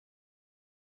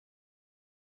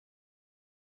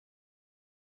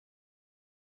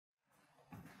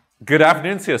Good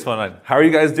afternoon, CS109. How are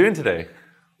you guys doing today?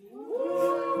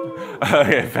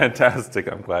 Okay, fantastic.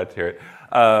 I'm glad to hear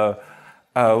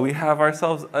it. We have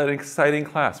ourselves an exciting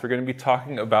class. We're going to be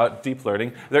talking about deep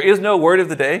learning. There is no word of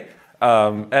the day,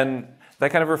 and that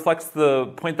kind of reflects the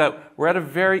point that we're at a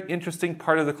very interesting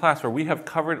part of the class where we have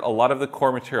covered a lot of the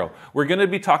core material. We're going to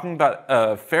be talking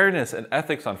about fairness and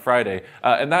ethics on Friday,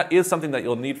 and that is something that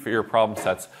you'll need for your problem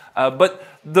sets. But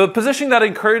the positioning that I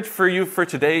encourage for you for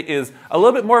today is a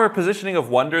little bit more of a positioning of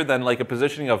wonder than like a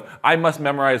positioning of, I must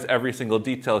memorize every single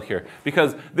detail here.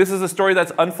 Because this is a story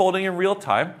that's unfolding in real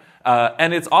time,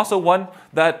 and it's also one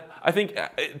that I think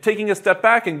taking a step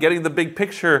back and getting the big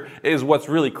picture is what's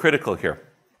really critical here.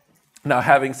 Now,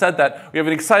 having said that, we have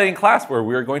an exciting class where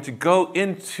we are going to go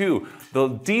into the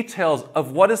details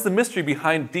of what is the mystery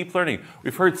behind deep learning.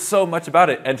 We've heard so much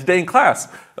about it, and today in class,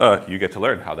 you get to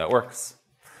learn how that works.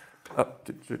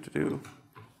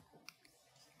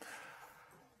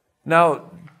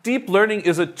 Now, deep learning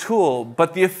is a tool,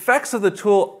 but the effects of the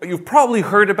tool you've probably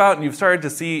heard about and you've started to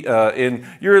see in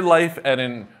your life and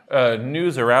in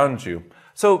news around you.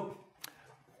 So,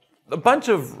 a bunch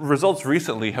of results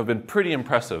recently have been pretty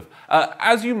impressive.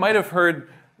 As you might have heard,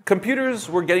 computers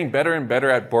were getting better and better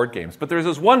at board games, but there's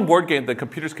this one board game that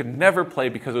computers could never play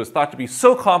because it was thought to be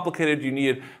so complicated you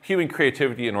needed human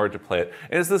creativity in order to play it.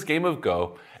 And it's this game of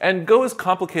Go. And Go is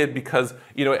complicated because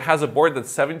it has a board that's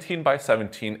 17 by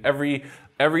 17.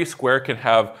 Every square can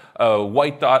have a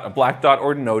white dot, a black dot,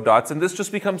 or no dots, and this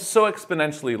just becomes so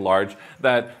exponentially large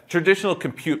that traditional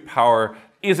compute power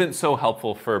isn't so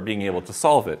helpful for being able to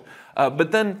solve it.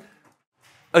 But then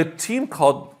a team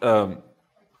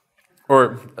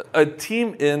a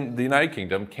team in the United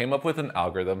Kingdom came up with an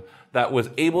algorithm that was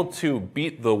able to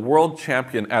beat the world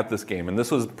champion at this game. And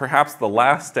this was perhaps the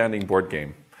last standing board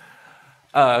game.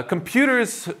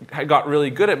 Computers got really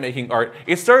good at making art.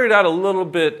 It started out a little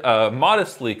bit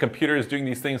modestly, computers doing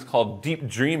these things called deep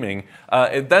dreaming.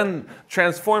 It then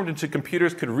transformed into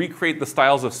computers could recreate the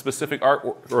styles of specific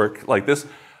artwork. Like this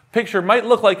picture might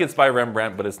look like it's by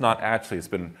Rembrandt, but it's not actually. It's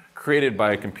been created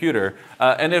by a computer.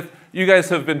 And if you guys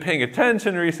have been paying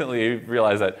attention recently, you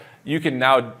realize that you can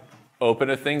now open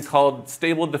a thing called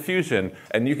Stable Diffusion,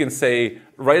 and you can say,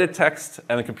 write a text,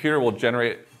 and the computer will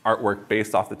generate artwork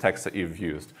based off the text that you've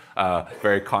used.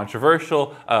 Very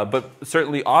controversial, but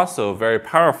certainly also very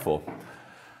powerful.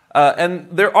 And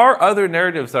there are other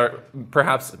narratives that are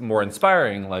perhaps more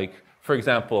inspiring, like, for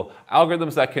example,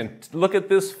 algorithms that can look at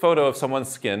this photo of someone's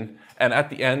skin and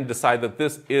at the end decide that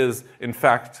this is, in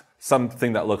fact,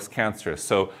 something that looks cancerous.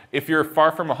 So if you're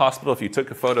far from a hospital, if you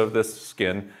took a photo of this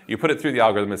skin, you put it through the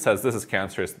algorithm, it says this is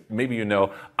cancerous, maybe you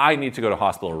know, I need to go to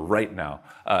hospital right now.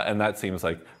 And that seems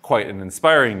like quite an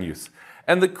inspiring use.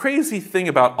 And the crazy thing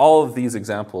about all of these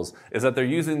examples is that they're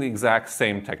using the exact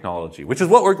same technology, which is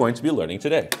what we're going to be learning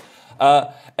today.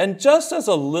 And just as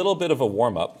a little bit of a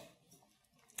warm-up,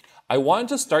 I wanted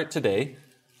to start today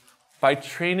by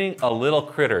training a little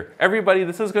critter. Everybody,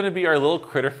 this is going to be our little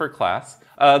critter for class.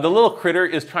 The little critter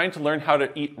is trying to learn how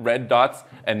to eat red dots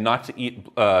and not to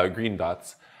eat green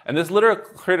dots. And this little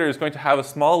critter is going to have a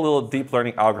small little deep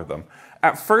learning algorithm.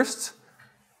 At first,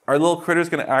 our little critter is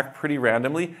going to act pretty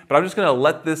randomly, but I'm just going to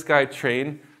let this guy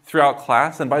train throughout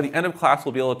class. And by the end of class,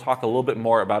 we'll be able to talk a little bit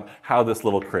more about how this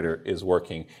little critter is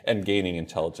working and gaining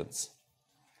intelligence.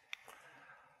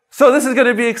 So this is going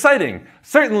to be exciting.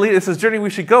 Certainly, this is a journey we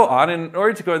should go on. And in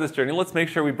order to go on this journey, let's make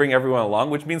sure we bring everyone along,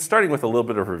 which means starting with a little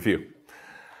bit of review.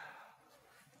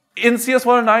 In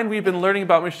CS109, we've been learning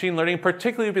about machine learning.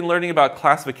 Particularly, we've been learning about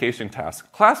classification tasks.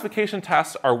 Classification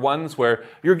tasks are ones where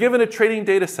you're given a training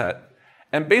data set.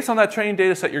 And based on that training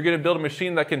data set, you're going to build a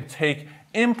machine that can take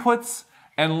inputs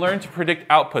and learn to predict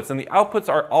outputs. And the outputs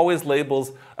are always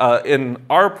labels in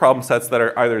our problem sets that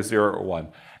are either 0 or 1.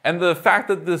 And the fact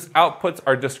that these outputs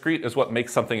are discrete is what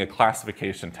makes something a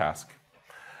classification task.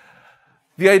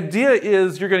 The idea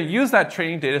is you're going to use that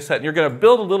training data set and you're going to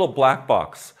build a little black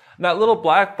box. And that little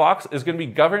black box is going to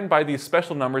be governed by these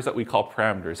special numbers that we call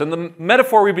parameters. And the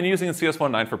metaphor we've been using in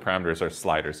CS109 for parameters are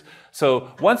sliders.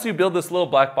 So once you build this little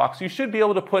black box, you should be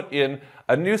able to put in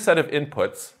a new set of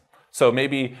inputs. So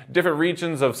maybe different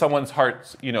regions of someone's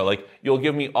heart, like you'll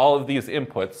give me all of these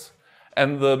inputs.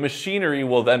 And the machinery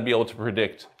will then be able to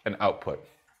predict an output.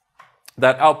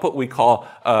 That output we call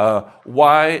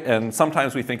y, and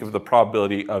sometimes we think of the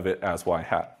probability of it as y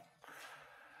hat.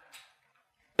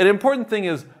 An important thing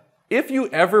is, if you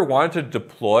ever want to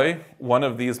deploy one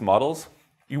of these models,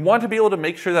 you want to be able to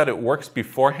make sure that it works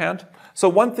beforehand. So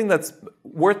one thing that's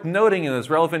worth noting and is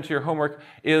relevant to your homework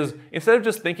is, instead of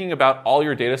just thinking about all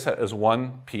your data set as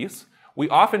one piece, we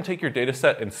often take your data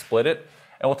set and split it.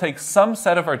 and we'll take some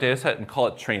set of our data set and call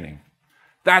it training.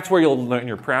 That's where you'll learn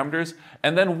your parameters.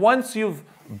 And then once you've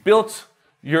built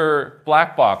your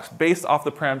black box based off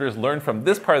the parameters learned from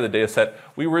this part of the data set,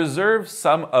 we reserve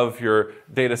some of your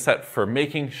data set for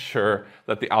making sure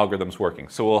that the algorithm's working.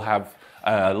 So we'll have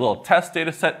a little test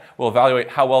data set. We'll evaluate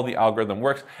how well the algorithm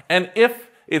works. And if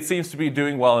it seems to be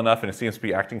doing well enough and it seems to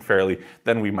be acting fairly,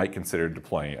 then we might consider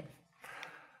deploying it.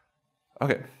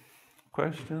 Okay,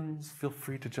 questions? Feel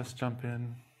free to just jump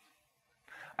in.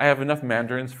 I have enough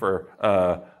mandarins for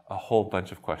a whole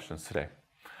bunch of questions today.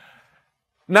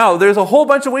 Now, there's a whole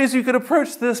bunch of ways you could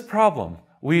approach this problem.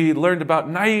 We learned about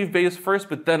naive Bayes first,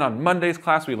 but then on Monday's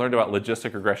class, we learned about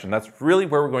logistic regression. That's really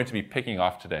where we're going to be picking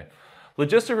off today.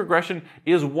 Logistic regression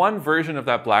is one version of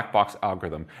that black box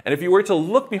algorithm. And if you were to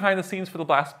look behind the scenes for the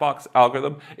black box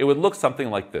algorithm, it would look something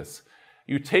like this.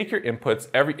 You take your inputs,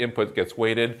 every input gets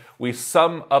weighted, we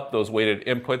sum up those weighted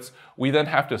inputs, we then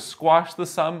have to squash the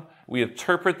sum, we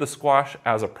interpret the squash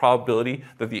as a probability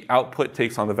that the output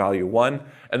takes on the value 1,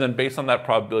 and then based on that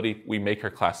probability, we make our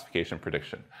classification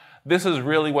prediction. This is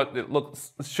really what it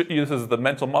looks, this is the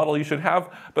mental model you should have,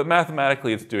 but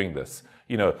mathematically it's doing this.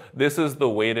 You know, this is the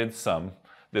weighted sum.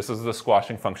 This is the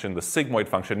squashing function, the sigmoid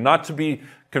function, not to be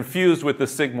confused with the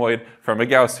sigmoid from a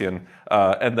Gaussian.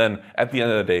 And then at the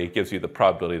end of the day, it gives you the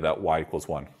probability that y equals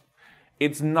 1.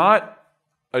 It's not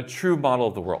a true model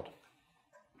of the world.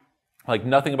 Like,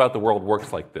 nothing about the world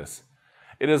works like this.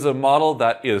 It is a model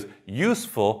that is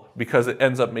useful because it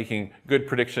ends up making good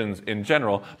predictions in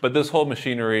general, but this whole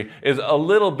machinery is a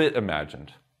little bit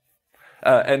imagined.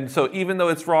 And so even though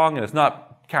it's wrong and it's not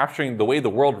capturing the way the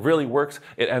world really works,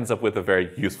 it ends up with a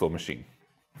very useful machine.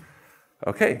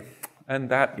 Okay, and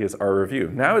that is our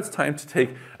review. Now it's time to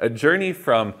take a journey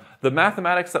from the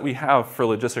mathematics that we have for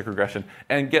logistic regression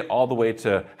and get all the way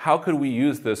to how could we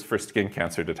use this for skin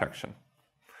cancer detection.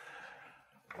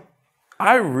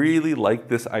 I really like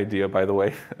this idea, by the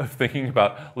way, of thinking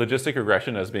about logistic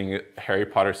regression as being a Harry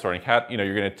Potter sorting hat. You know,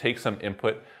 you're going to take some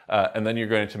input and then you're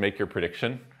going to make your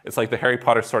prediction. It's like the Harry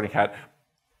Potter sorting hat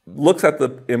looks at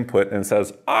the input and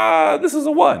says, ah, this is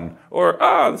a 1, or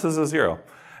ah, this is a 0.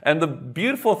 And the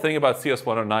beautiful thing about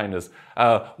CS109 is,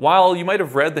 while you might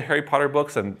have read the Harry Potter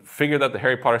books and figured that the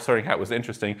Harry Potter sorting hat was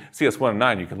interesting,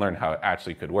 CS109 you can learn how it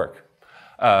actually could work.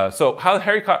 So how the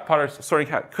Harry Potter sorting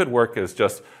hat could work is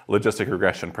just logistic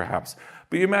regression, perhaps.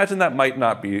 But you imagine that might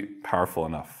not be powerful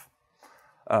enough.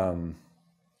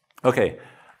 Okay,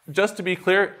 just to be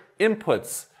clear,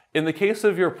 inputs. In the case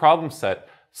of your problem set,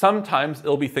 sometimes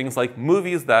it'll be things like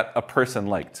movies that a person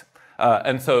liked.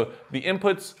 And so the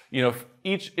inputs, you know,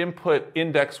 each input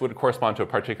index would correspond to a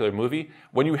particular movie.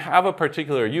 When you have a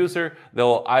particular user,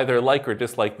 they'll either like or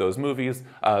dislike those movies.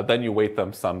 Then you weight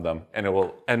them, sum them, and it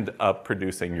will end up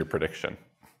producing your prediction.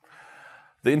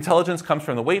 The intelligence comes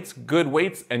from the weights, good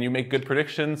weights, and you make good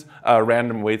predictions,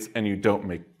 random weights, and you don't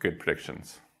make good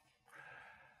predictions.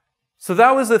 So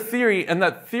that was a theory, and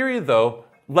that theory, though,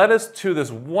 led us to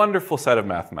this wonderful set of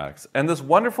mathematics. And this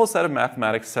wonderful set of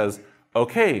mathematics says,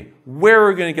 okay, where are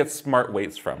we going to get smart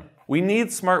weights from? We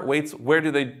need smart weights. Where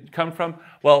do they come from?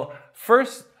 Well,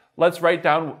 first, let's write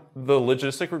down the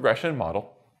logistic regression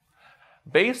model.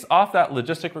 Based off that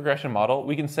logistic regression model,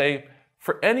 we can say,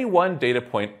 for any one data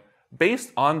point,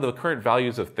 based on the current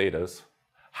values of thetas,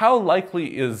 how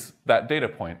likely is that data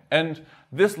point? And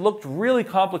this looked really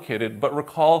complicated, but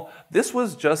recall, this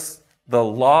was just the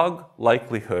log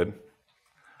likelihood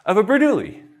of a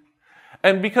Bernoulli.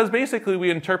 And because basically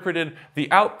we interpreted the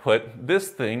output, this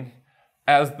thing,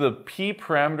 as the p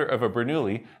parameter of a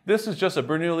Bernoulli, this is just a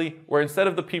Bernoulli where instead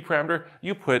of the p parameter,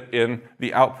 you put in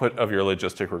the output of your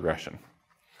logistic regression.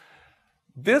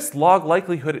 This log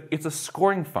likelihood, it's a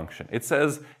scoring function. It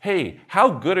says, hey, how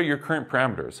good are your current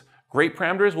parameters? Great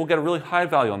parameters will get a really high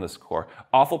value on this score.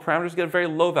 Awful parameters get a very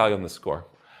low value on this score.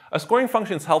 A scoring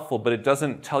function is helpful, but it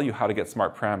doesn't tell you how to get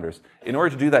smart parameters. In order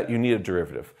to do that, you need a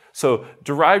derivative. So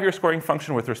derive your scoring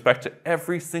function with respect to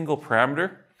every single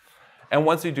parameter. And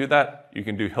once you do that, you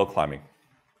can do hill climbing.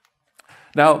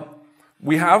 Now,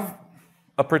 we have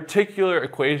a particular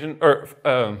equation or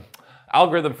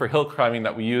algorithm for hill climbing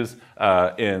that we use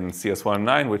in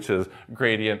CS109, which is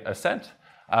gradient ascent.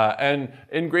 And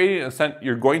in gradient ascent,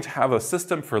 you're going to have a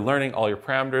system for learning all your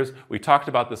parameters. We talked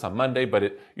about this on Monday,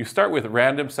 but you start with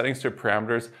random settings to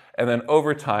parameters, and then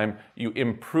over time, you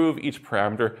improve each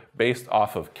parameter based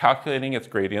off of calculating its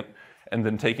gradient, and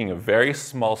then taking a very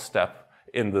small step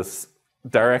in this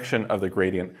direction of the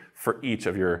gradient for each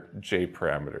of your j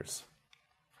parameters.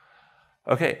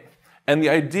 Okay, and the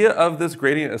idea of this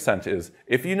gradient ascent is,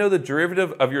 if you know the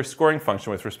derivative of your scoring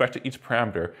function with respect to each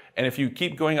parameter, and if you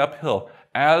keep going uphill,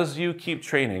 as you keep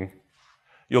training,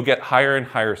 you'll get higher and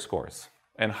higher scores.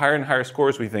 And higher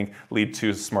scores, we think, lead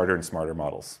to smarter and smarter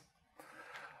models.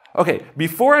 Okay,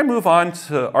 before I move on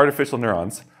to artificial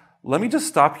neurons, let me just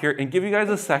stop here and give you guys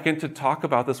a second to talk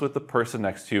about this with the person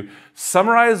next to you.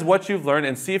 Summarize what you've learned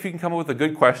and see if you can come up with a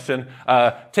good question.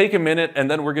 Take a minute, and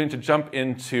then we're going to jump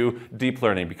into deep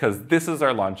learning, because this is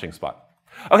our launching spot.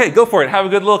 Okay, go for it. Have a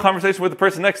good little conversation with the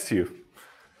person next to you.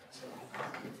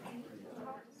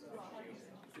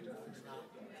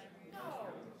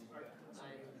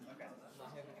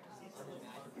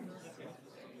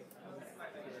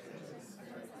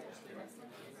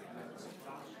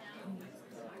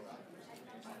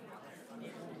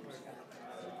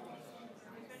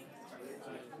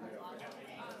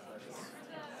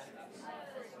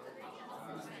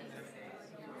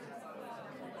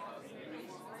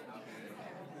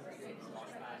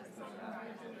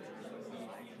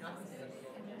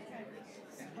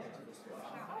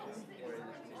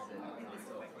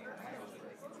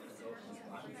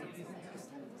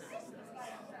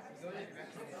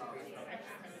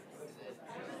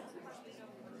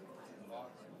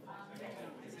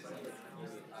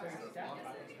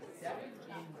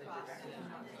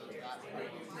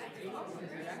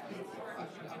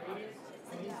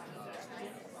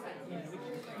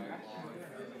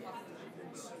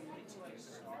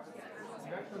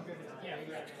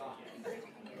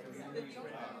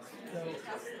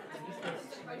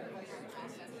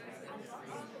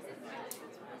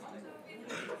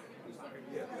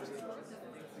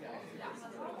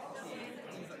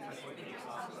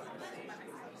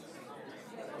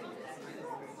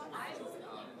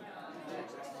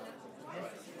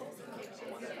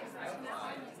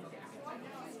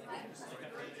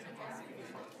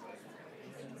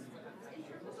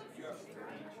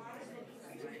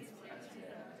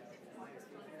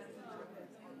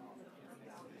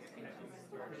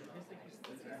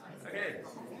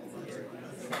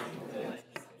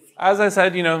 As I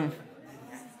said,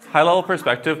 high-level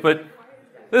perspective, but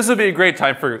this would be a great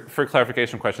time for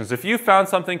clarification questions. If you found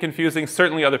something confusing,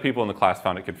 certainly other people in the class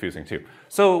found it confusing too.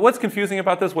 So what's confusing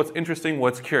about this? What's interesting?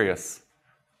 What's curious?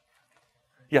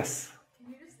 Yes?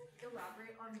 Can you just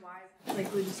elaborate on why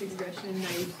logistic regression and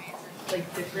naive Bayes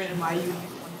are different, and why you would use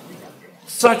one over the other?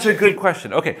 Such a good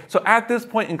question. Okay, so at this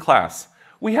point in class,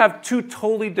 we have two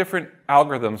totally different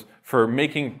algorithms for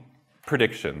making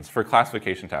predictions for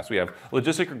classification tasks. We have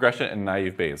logistic regression and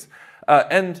naive Bayes.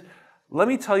 And let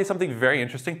me tell you something very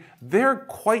interesting. They're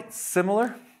quite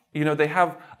similar. They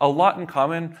have a lot in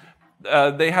common.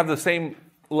 They have the same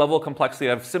level of complexity. They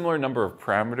have similar number of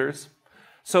parameters.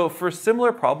 So for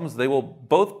similar problems, they will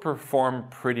both perform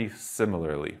pretty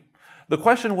similarly. The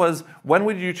question was, when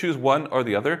would you choose one or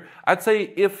the other? I'd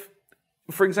say if,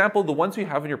 for example, the ones you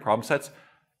have in your problem sets,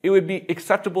 it would be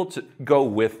acceptable to go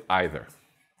with either.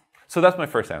 So that's my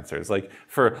first answer. It's like,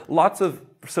 for lots of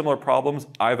similar problems,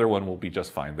 either one will be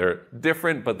just fine. They're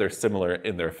different, but they're similar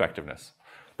in their effectiveness.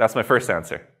 That's my first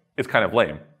answer. It's kind of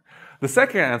lame. The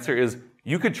second answer is,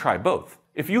 you could try both.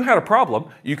 If you had a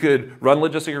problem, you could run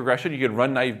logistic regression, you could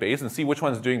run naive Bayes and see which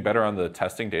one's doing better on the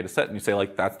testing data set, and you say,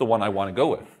 that's the one I want to go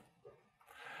with.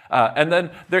 And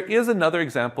then there is another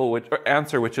example,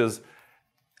 answer, which is,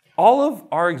 all of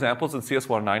our examples in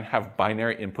CS109 have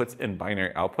binary inputs and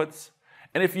binary outputs.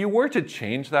 And if you were to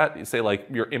change that, you say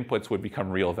your inputs would become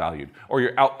real valued, or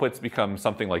your outputs become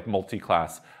something like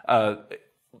multi-class.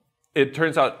 It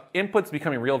turns out inputs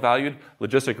becoming real valued,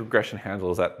 logistic regression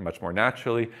handles that much more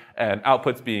naturally, and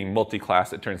outputs being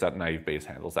multi-class, it turns out naive Bayes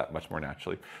handles that much more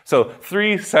naturally. So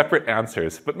 3 separate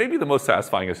answers, but maybe the most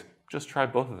satisfying is just try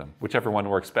both of them, whichever one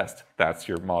works best. That's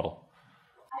your model.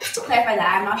 Just to clarify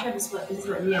that, I'm not sure if this is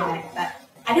what you meant, but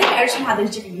I think I understand how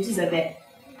there's different uses of it.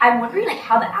 I'm wondering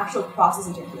how the actual process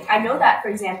is different. I know that, for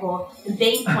example, the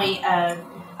big point of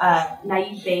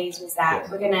naive Bayes was that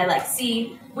we're gonna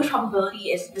see which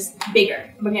probability is just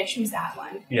bigger. We're gonna choose that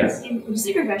one. Yes. In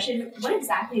logistic regression, what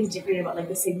exactly is different about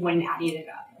the sigmoid and adding it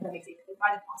up? That makes sense.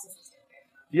 Why the process is different?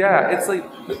 Yeah, it's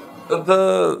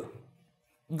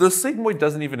the sigmoid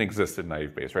doesn't even exist in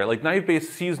naive Bayes, right? Naive Bayes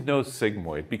sees no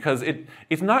sigmoid because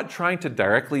it's not trying to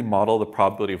directly model the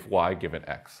probability of y given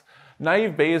x.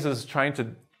 Naive Bayes is trying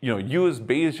to use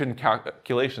Bayesian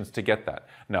calculations to get that.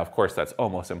 Now, of course, that's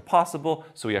almost impossible,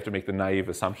 so we have to make the naive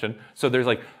assumption. So there's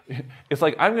it's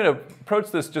I'm going to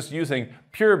approach this just using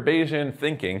pure Bayesian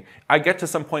thinking. I get to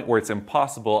some point where it's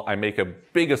impossible, I make a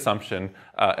big assumption,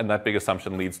 and that big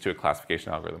assumption leads to a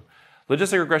classification algorithm.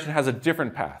 Logistic regression has a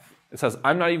different path. It says,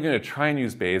 I'm not even going to try and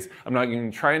use Bayes. I'm not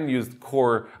going to try and use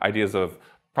core ideas of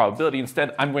probability.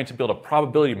 Instead, I'm going to build a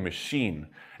probability machine.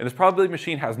 And this probability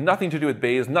machine has nothing to do with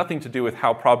Bayes, nothing to do with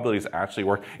how probabilities actually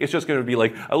work. It's just going to be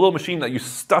like a little machine that you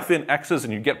stuff in x's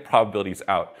and you get probabilities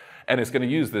out. And it's going to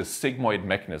use this sigmoid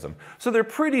mechanism. So they're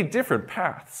pretty different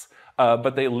paths,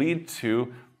 but they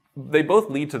both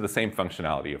lead to the same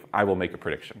functionality of I will make a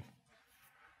prediction.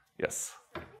 Yes?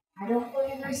 I don't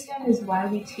fully understand is why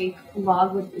we take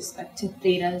log with respect to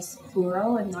theta's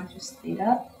plural and not just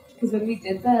theta. Because when we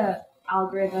did the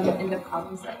algorithm in the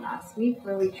problem set last week,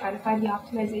 where we tried to find the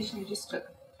optimization, we just took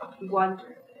one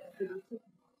derivative.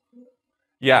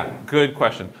 Yeah, good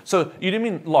question. So you didn't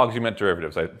mean logs, you meant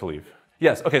derivatives, I believe.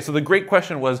 Yes, okay, so the great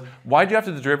question was, why do you have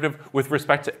to do the derivative with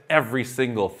respect to every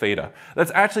single theta?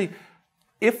 That's actually,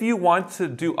 if you want to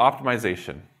do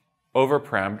optimization over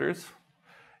parameters,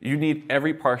 you need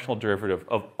every partial derivative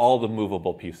of all the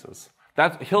movable pieces.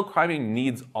 Hill climbing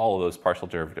needs all of those partial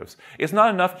derivatives. It's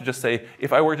not enough to just say,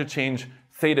 if I were to change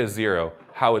theta 0,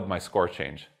 how would my score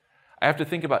change? I have to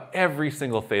think about every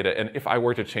single theta, and if I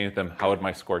were to change them, how would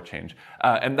my score change?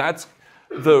 And that's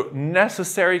the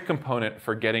necessary component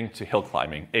for getting to hill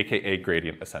climbing, aka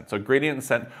gradient ascent. So gradient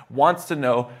ascent wants to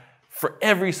know, for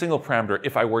every single parameter,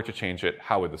 if I were to change it,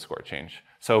 how would the score change?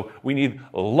 So we need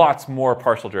lots more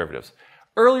partial derivatives.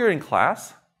 Earlier in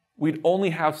class, we'd only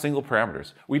have single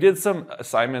parameters. We did some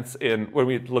assignments where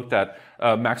we looked at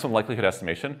maximum likelihood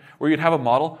estimation, where you'd have a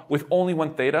model with only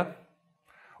one theta,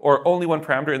 or only one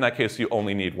parameter. In that case, you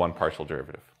only need one partial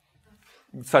derivative.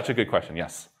 Such a good question,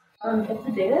 yes? If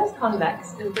the data is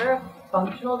convex, is there a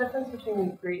functional difference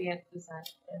between gradient descent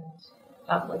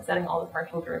and like setting all the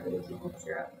partial derivatives equal to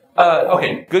 0?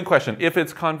 Okay, good question. If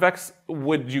it's convex,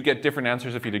 would you get different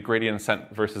answers if you did gradient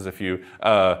ascent versus if you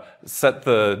set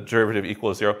the derivative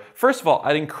equal to 0? First of all,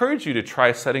 I'd encourage you to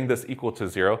try setting this equal to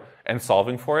 0 and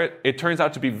solving for it. It turns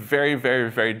out to be very,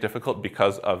 very, very difficult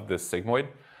because of this sigmoid.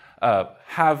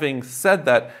 Having said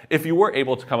that, if you were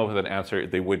able to come up with an answer,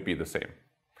 they would be the same.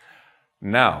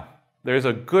 Now, there's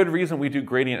a good reason we do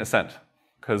gradient ascent,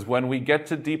 because when we get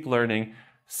to deep learning,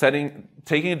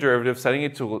 taking a derivative, setting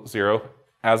it to 0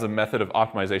 as a method of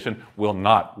optimization will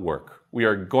not work. We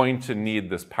are going to need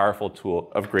this powerful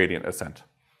tool of gradient ascent.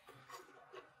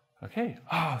 Okay,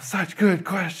 oh, such good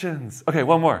questions. Okay,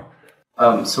 one more.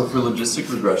 So for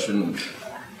logistic regression,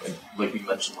 like we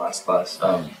mentioned last class,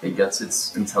 it gets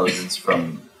its intelligence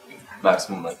from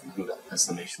maximum likelihood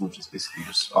estimation, which is basically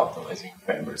just optimizing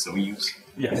parameters that we use.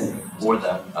 Yes. For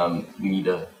that, we need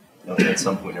to, at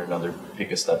some point or another,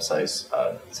 pick a step size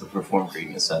to perform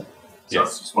gradient ascent. So I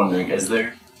was just wondering, is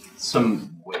there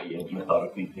some way of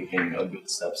methodically picking a good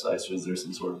step size, or is there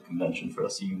some sort of convention for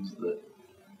us to use that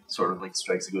sort of like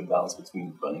strikes a good balance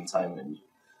between running time and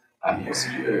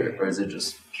accuracy, or is it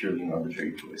just purely an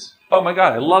arbitrary choice? Oh my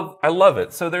God, I love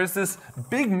it. So there's this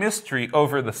big mystery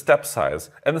over the step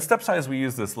size. And the step size, we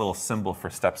use this little symbol for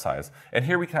step size. And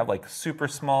here we can have like super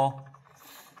small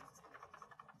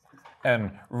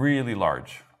and really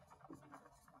large.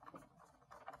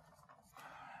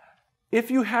 If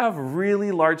you have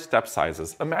really large step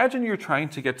sizes, imagine you're trying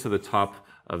to get to the top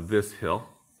of this hill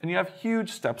and you have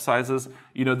huge step sizes.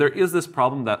 You know, there is this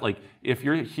problem that like if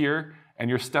you're here and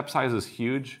your step size is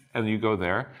huge and you go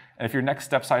there, and if your next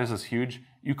step size is huge,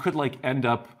 you could like end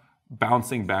up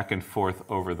bouncing back and forth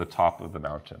over the top of the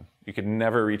mountain. You could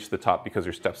never reach the top because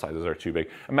your step sizes are too big.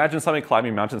 Imagine somebody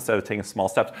climbing mountains instead of taking small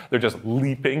steps, they're just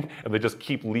leaping and they just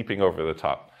keep leaping over the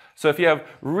top. So if you have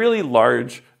really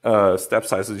large step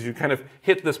sizes, you kind of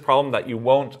hit this problem that you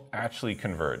won't actually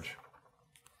converge.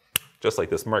 Just like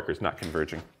this marker's not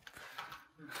converging.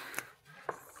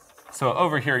 So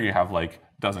over here you have like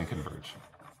doesn't converge.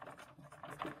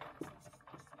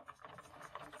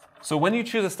 So when you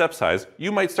choose a step size,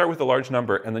 you might start with a large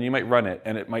number and then you might run it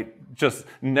and it might just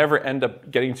never end up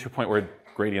getting to a point where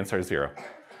gradients are 0.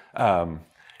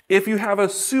 If you have a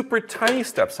super tiny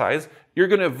step size, you're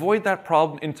going to avoid that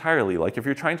problem entirely. Like if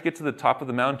you're trying to get to the top of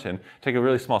the mountain, take a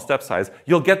really small step size,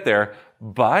 you'll get there.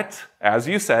 But as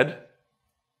you said,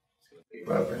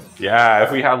 yeah,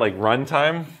 if we had like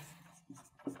runtime,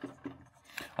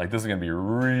 like this is going to be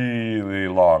really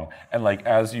long. And like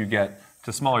as you get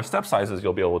to smaller step sizes,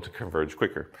 you'll be able to converge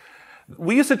quicker.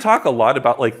 We used to talk a lot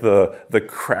about like the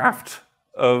craft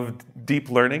of deep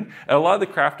learning. And a lot of the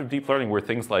craft of deep learning were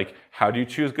things like, how do you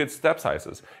choose good step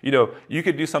sizes? You know, you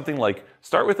could do something like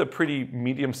start with a pretty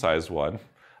medium-sized one,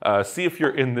 see if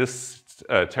you're in this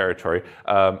territory,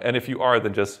 and if you are,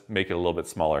 then just make it a little bit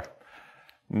smaller.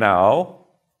 Now,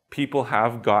 people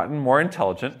have gotten more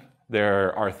intelligent.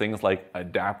 There are things like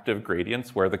adaptive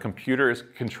gradients where the computer is in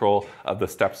control of the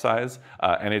step size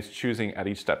and it's choosing at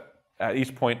each step at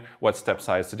each point what step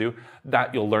size to do.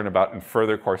 That you'll learn about in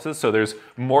further courses. So there's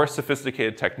more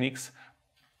sophisticated techniques,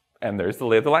 and there's the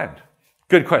lay of the land.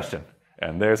 Good question.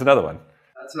 And there's another one.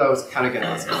 That's what I was kind of going to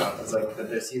ask about. It's like that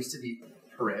there seems to be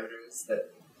parameters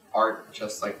that aren't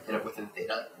just like within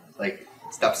theta, like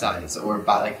step size or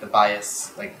like the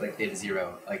bias, like theta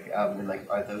zero. And like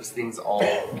are those things all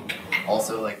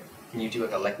also like? Can you do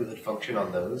like a likelihood function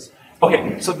on those?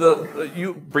 Okay, so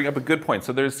you bring up a good point.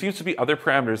 So there seems to be other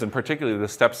parameters, and particularly the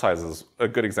step size is a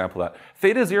good example of that.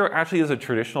 Theta zero actually is a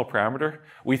traditional parameter.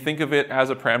 We think of it as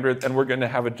a parameter, and we're going to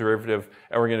have a derivative,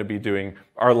 and we're going to be doing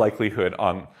our likelihood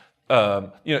on,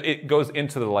 it goes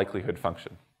into the likelihood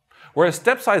function. Whereas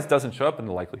step size doesn't show up in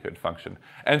the likelihood function.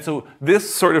 And so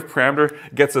this sort of parameter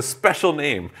gets a special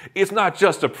name. It's not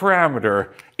just a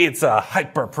parameter, it's a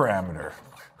hyperparameter.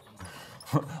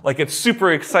 Like it's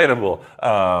super excitable.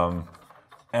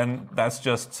 And that's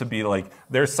just to be like,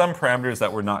 there's some parameters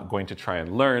that we're not going to try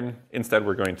and learn. Instead,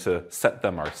 we're going to set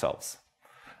them ourselves.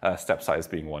 Step size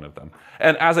being one of them.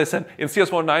 And as I said, in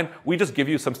CS109, we just give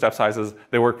you some step sizes.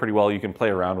 They work pretty well. You can play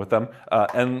around with them.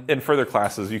 And in further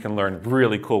classes, you can learn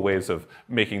really cool ways of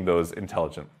making those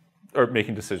intelligent, or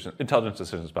making intelligent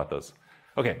decisions about those.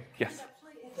 Okay, yes?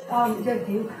 The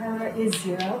view parameter is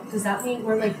 0. Does that mean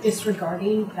we're like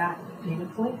disregarding that data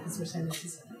point because we're saying this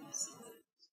is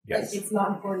yes. Like, it's not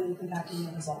important for that being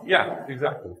the result? Yeah,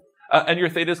 exactly. And your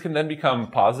thetas can then become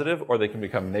positive or they can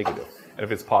become negative. And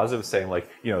if it's positive, saying like,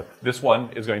 this one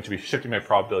is going to be shifting my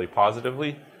probability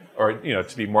positively or,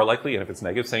 to be more likely. And if it's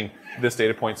negative, saying this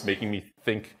data point's making me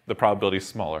think the probability is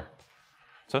smaller.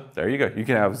 So there you go. You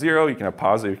can have 0, you can have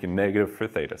positive, you can negative for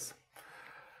thetas.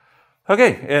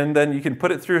 Okay, and then you can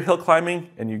put it through hill climbing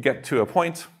and you get to a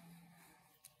point.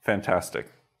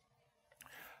 Fantastic.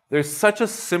 There's such a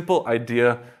simple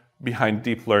idea behind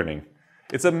deep learning.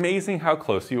 It's amazing how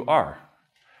close you are.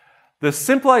 The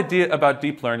simple idea about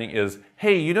deep learning is,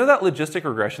 hey, you know that logistic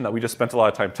regression that we just spent a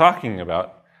lot of time talking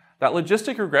about? That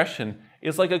logistic regression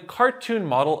is like a cartoon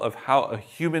model of how a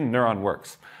human neuron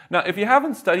works. Now, if you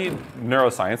haven't studied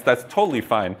neuroscience, that's totally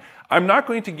fine. I'm not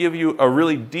going to give you a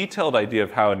really detailed idea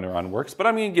of how a neuron works, but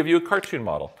I'm going to give you a cartoon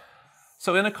model.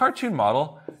 So in a cartoon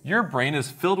model, your brain is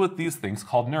filled with these things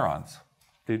called neurons.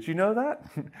 Did you know that?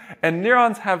 And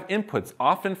neurons have inputs,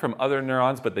 often from other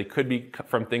neurons, but they could be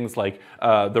from things like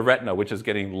the retina, which is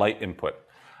getting light input.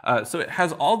 So it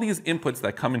has all these inputs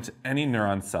that come into any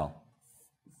neuron cell.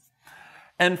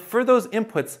 And for those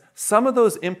inputs, some of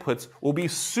those inputs will be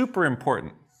super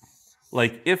important.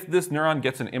 Like if this neuron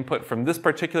gets an input from this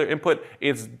particular input,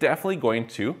 it's definitely going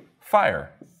to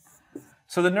fire.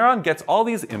 So the neuron gets all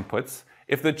these inputs.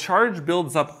 If the charge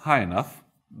builds up high enough,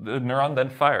 the neuron then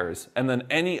fires. And then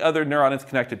any other neuron it's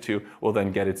connected to will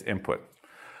then get its input.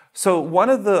 So one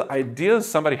of the ideas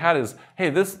somebody had is, hey,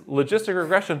 this logistic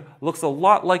regression looks a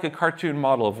lot like a cartoon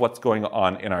model of what's going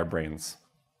on in our brains.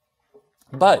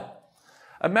 But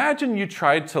imagine you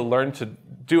tried to learn to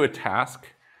do a task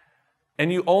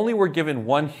and you only were given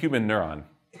one human neuron.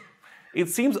 It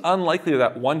seems unlikely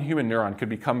that one human neuron could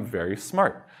become very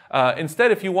smart.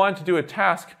 Instead, if you wanted to do a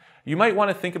task, you might want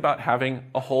to think about having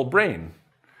a whole brain.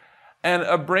 And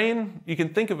a brain, you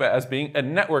can think of it as being a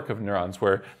network of neurons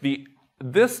where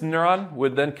this neuron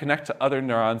would then connect to other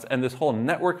neurons, and this whole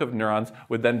network of neurons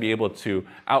would then be able to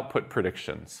output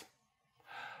predictions.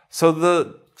 So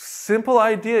the simple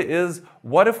idea is,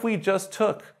 what if we just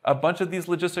took a bunch of these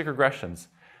logistic regressions?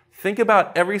 Think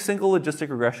about every single logistic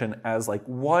regression as like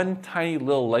one tiny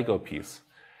little Lego piece.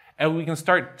 And we can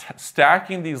start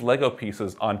stacking these Lego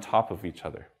pieces on top of each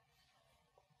other.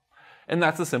 And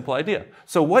that's a simple idea.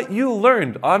 So what you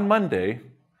learned on Monday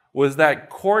was that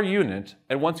core unit,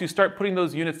 and once you start putting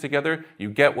those units together, you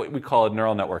get what we call a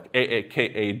neural network,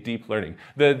 aka deep learning.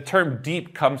 The term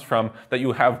deep comes from that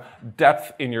you have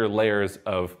depth in your layers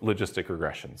of logistic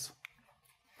regressions.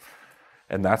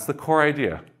 And that's the core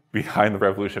idea behind the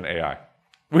revolution AI.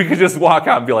 We could just walk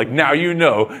out and be like, now you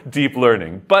know deep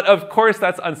learning. But of course,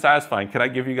 that's unsatisfying. Can I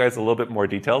give you guys a little bit more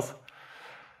details?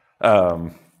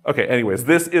 Okay, anyways,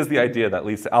 this is the idea that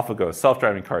leads to AlphaGo,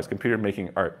 self-driving cars, computer making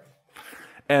art.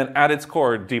 And at its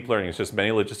core, deep learning is just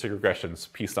many logistic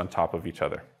regressions pieced on top of each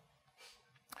other.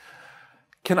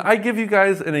 Can I give you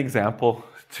guys an example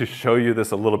to show you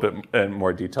this a little bit in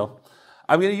more detail?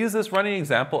 I'm going to use this running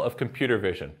example of computer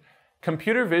vision.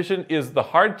 Computer vision is the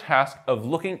hard task of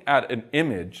looking at an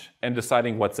image and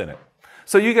deciding what's in it.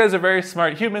 So you guys are very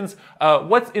smart humans.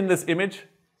 What's in this image?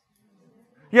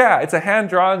 Yeah, it's a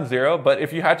hand-drawn 0, but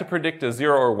if you had to predict a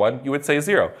 0 or 1, you would say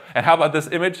 0. And how about this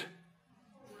image?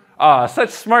 Ah, such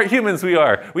smart humans we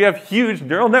are. We have huge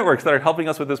neural networks that are helping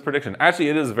us with this prediction. Actually,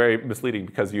 it is very misleading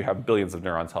because you have billions of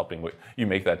neurons helping you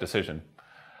make that decision.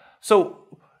 So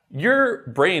your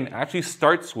brain actually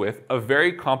starts with a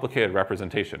very complicated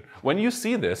representation. When you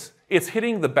see this, it's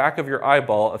hitting the back of your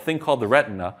eyeball, a thing called the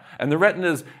retina, and the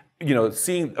retina is,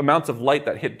 seeing amounts of light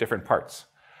that hit different parts.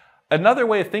 Another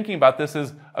way of thinking about this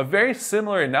is a very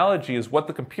similar analogy is what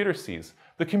the computer sees.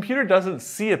 The computer doesn't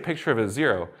see a picture of a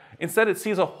 0. Instead, it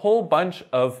sees a whole bunch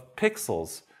of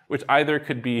pixels, which either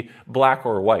could be black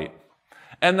or white.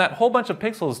 And that whole bunch of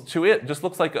pixels to it just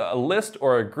looks like a list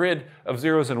or a grid of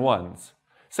zeros and ones.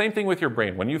 Same thing with your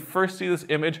brain. When you first see this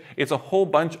image, it's a whole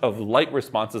bunch of light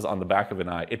responses on the back of an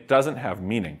eye. It doesn't have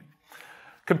meaning.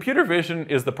 Computer vision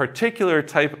is the particular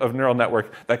type of neural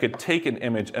network that could take an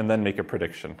image and then make a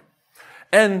prediction.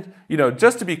 And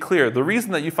just to be clear, the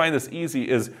reason that you find this easy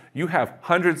is you have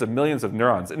hundreds of millions of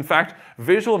neurons. In fact,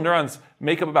 visual neurons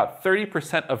make up about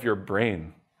 30% of your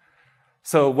brain.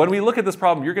 So when we look at this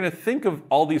problem, you're going to think of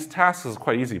all these tasks as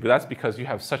quite easy, but that's because you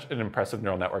have such an impressive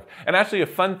neural network. And actually, a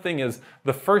fun thing is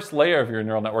the first layer of your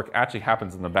neural network actually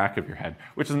happens in the back of your head,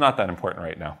 which is not that important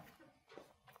right now.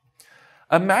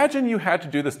 Imagine you had to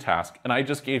do this task, and I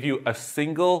just gave you a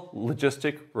single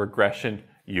logistic regression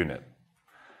unit.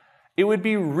 It would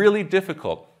be really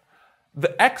difficult.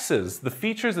 The x's, the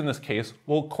features in this case,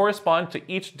 will correspond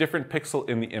to each different pixel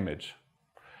in the image.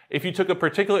 If you took a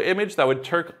particular image, that would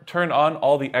turn on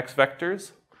all the x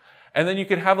vectors, and then you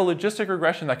could have a logistic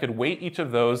regression that could weight each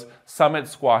of those, sum it,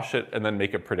 squash it, and then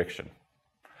make a prediction.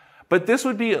 But this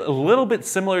would be a little bit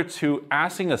similar to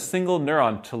asking a single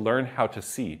neuron to learn how to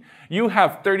see. You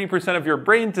have 30% of your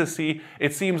brain to see.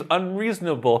 It seems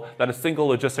unreasonable that a single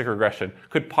logistic regression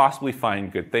could possibly find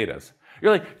good thetas.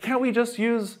 You're like, can't we just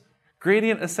use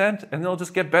gradient ascent and they'll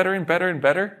just get better and better and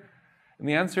better? And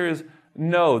the answer is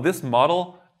no. This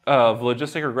model of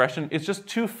logistic regression is just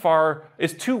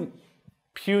too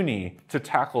puny to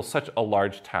tackle such a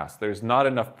large task. There's not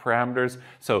enough parameters.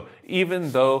 So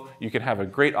even though you can have a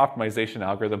great optimization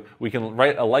algorithm, we can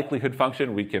write a likelihood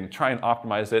function, we can try and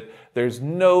optimize it, there's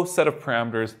no set of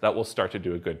parameters that will start to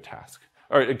do a good task,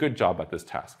 or a good job at this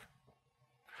task.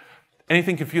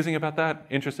 Anything confusing about that?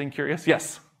 Interesting, curious?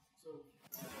 Yes?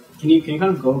 Can you kind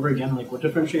of go over again, like what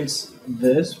differentiates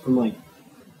this from like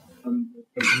a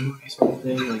movie sort of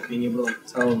thing, like being able to like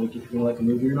tell like if you like a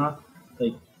movie or not?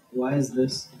 Like, why is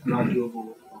this not doable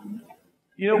with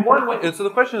one? One way, so the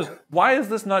question is, why is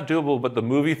this not doable, but the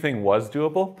movie thing was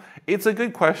doable? It's a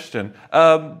good question.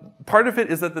 Part of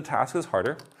it is that the task is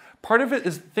harder. Part of it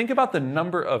is, think about the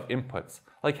number of inputs.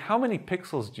 Like, how many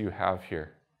pixels do you have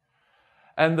here?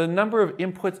 And the number of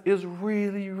inputs is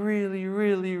really, really,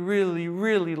 really, really,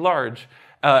 really large.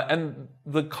 And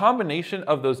the combination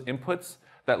of those inputs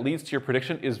that leads to your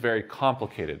prediction is very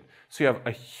complicated. So you have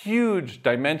a huge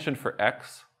dimension for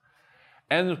x.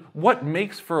 And what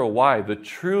makes for a y, the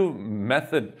true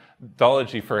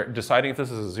methodology for deciding if this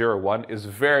is a 0 or 1, is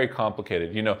very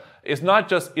complicated. It's not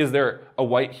just, is there a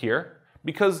white here?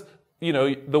 Because,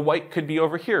 the white could be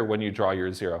over here when you draw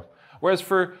your 0. Whereas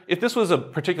if this was a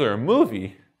particular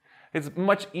movie, it's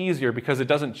much easier because it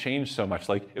doesn't change so much.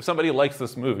 Like, if somebody likes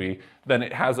this movie, then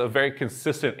it has a very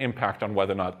consistent impact on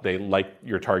whether or not they like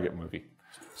your target movie.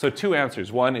 So two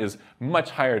answers. One is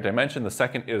much higher dimension. The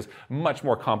second is much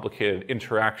more complicated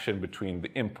interaction between the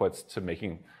inputs to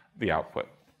making the output.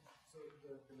 So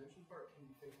the dimension part can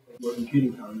be fixed with more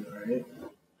computing power, right?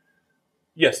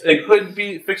 Yes, it could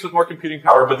be fixed with more computing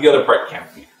power, but the other part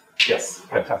can't be. Yes,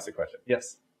 fantastic question.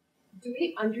 Yes? Do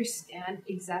we understand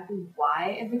exactly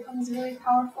why it becomes really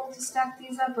powerful to stack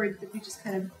these up, or did we just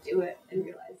kind of do it and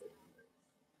realize it?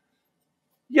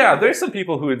 Yeah, there's some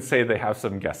people who would say they have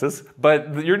some guesses,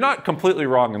 but you're not completely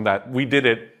wrong in that we did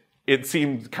it. It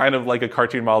seemed kind of like a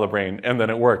cartoon model of the brain, and then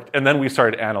it worked, and then we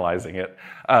started analyzing it.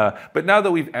 But now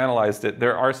that we've analyzed it,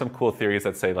 there are some cool theories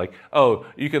that say, like, oh,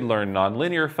 you can learn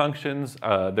nonlinear functions.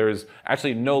 There's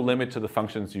actually no limit to the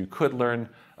functions you could learn,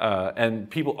 and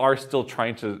people are still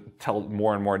trying to tell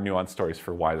more and more nuanced stories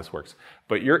for why this works.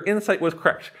 But your insight was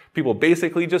correct. People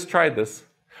basically just tried this.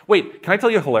 Wait, can I tell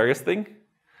you a hilarious thing?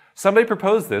 Somebody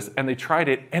proposed this, and they tried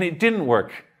it, and it didn't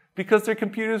work because their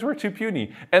computers were too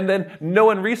puny. And then no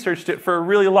one researched it for a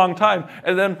really long time.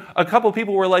 And then a couple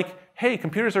people were like, hey,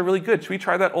 computers are really good. Should we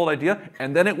try that old idea?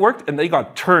 And then it worked, and they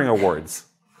got Turing Awards.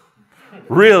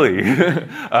 Really?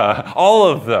 All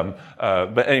of them.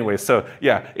 But anyway, so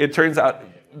yeah, it turns out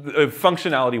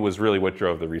functionality was really what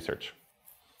drove the research.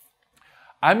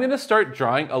 I'm going to start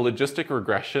drawing a logistic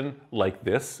regression like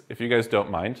this, if you guys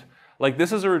don't mind. Like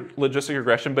this is a logistic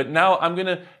regression, but now I'm going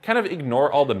to kind of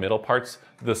ignore all the middle parts,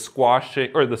 the squashing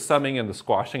or the summing and the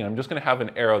squashing. I'm just going to have an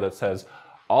arrow that says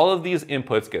all of these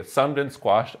inputs get summed and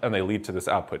squashed and they lead to this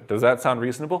output. Does that sound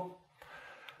reasonable?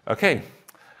 Okay.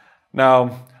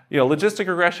 Now, logistic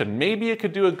regression, maybe it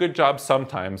could do a good job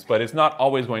sometimes, but it's not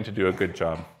always going to do a good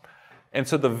job. And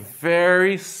so the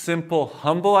very simple,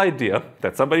 humble idea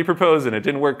that somebody proposed and it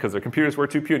didn't work because their computers were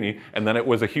too puny, and then it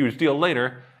was a huge deal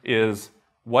later, is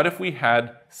what if we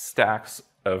had stacks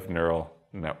of neural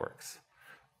networks?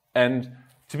 And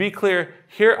to be clear,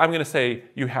 here I'm going to say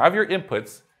you have your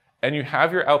inputs and you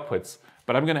have your outputs,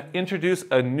 but I'm going to introduce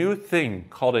a new thing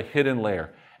called a hidden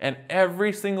layer. And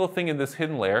every single thing in this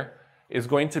hidden layer is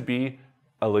going to be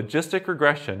a logistic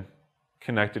regression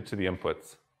connected to the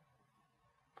inputs.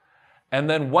 And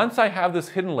then once I have this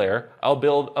hidden layer, I'll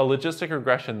build a logistic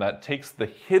regression that takes the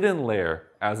hidden layer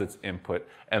as its input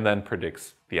and then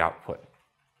predicts the output.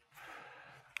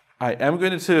 I am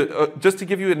going to, just to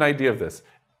give you an idea of this,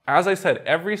 as I said,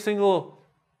 every single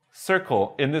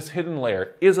circle in this hidden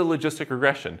layer is a logistic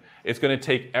regression. It's going to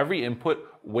take every input,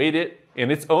 weight it in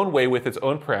its own way with its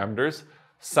own parameters,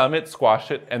 sum it,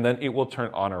 squash it, and then it will turn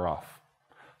on or off.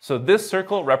 So this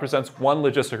circle represents one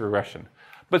logistic regression.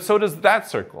 But so does that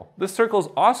circle. This circle is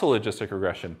also a logistic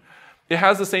regression. It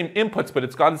has the same inputs, but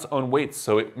it's got its own weights,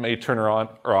 so it may turn on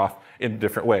or off in a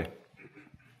different way.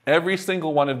 Every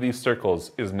single one of these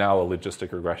circles is now a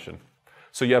logistic regression.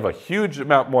 So you have a huge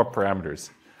amount more parameters.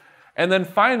 And then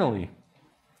finally,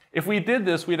 if we did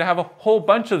this, we'd have a whole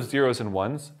bunch of zeros and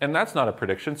ones, and that's not a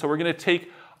prediction. So we're going to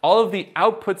take all of the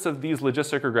outputs of these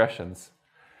logistic regressions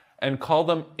and call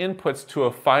them inputs to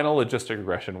a final logistic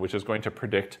regression, which is going to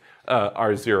predict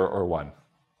our 0 or 1.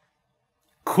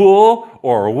 Cool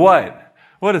or what?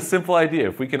 What a simple idea.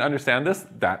 If we can understand this,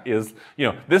 that is,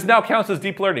 this now counts as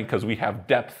deep learning because we have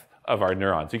depth of our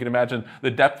neurons. You can imagine the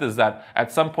depth is that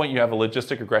at some point you have a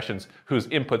logistic regressions whose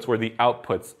inputs were the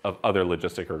outputs of other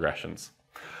logistic regressions.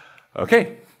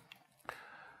 Okay.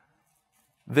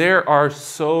 There are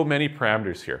so many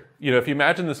parameters here. If you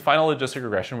imagine this final logistic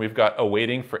regression, we've got a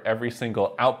weighting for every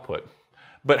single output.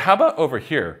 But how about over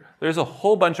here? There's a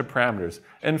whole bunch of parameters.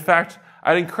 In fact,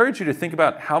 I'd encourage you to think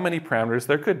about how many parameters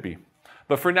there could be.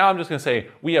 But for now, I'm just going to say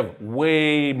we have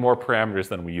way more parameters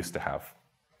than we used to have.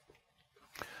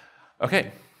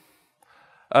 Okay.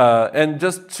 And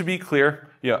just to be clear,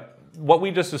 what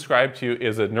we just described to you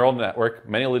is a neural network,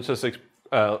 many logistic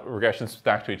regressions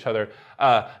stacked to each other.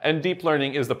 And deep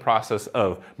learning is the process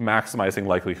of maximizing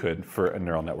likelihood for a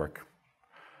neural network.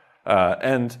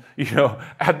 And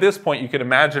at this point, you can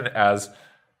imagine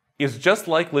is just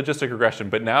like logistic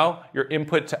regression, but now your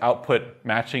input to output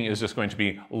matching is just going to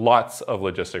be lots of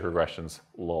logistic regressions.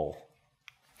 Lol.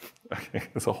 Okay,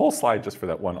 there's a whole slide just for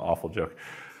that one awful joke.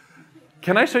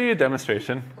 Can I show you a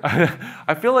demonstration?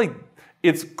 I feel like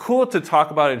it's cool to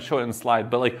talk about it and show it in a slide,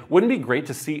 but wouldn't it be great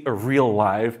to see a real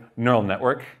live neural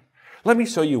network? Let me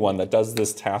show you one that does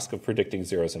this task of predicting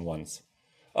zeros and ones.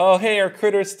 Oh, hey, our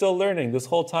critter is still learning this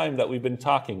whole time that we've been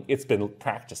talking. It's been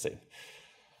practicing.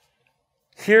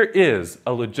 Here is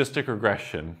a logistic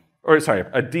regression, or sorry,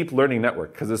 a deep learning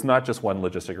network, because it's not just one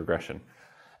logistic regression.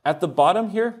 At the bottom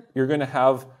here, you're going to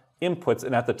have inputs,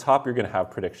 and at the top, you're going to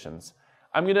have predictions.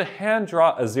 I'm going to hand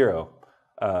draw a 0.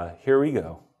 Here we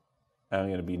go. I'm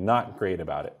going to be not great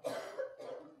about it.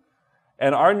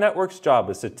 And our network's job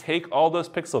is to take all those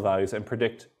pixel values and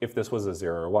predict if this was a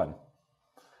 0 or 1.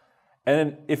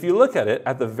 And if you look at it,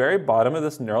 at the very bottom of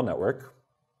this neural network,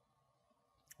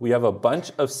 we have a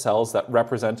bunch of cells that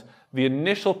represent the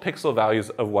initial pixel values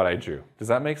of what I drew. Does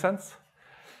that make sense?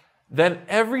 Then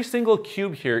every single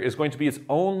cube here is going to be its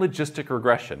own logistic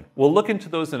regression. We'll look into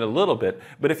those in a little bit,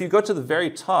 but if you go to the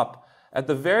very top, at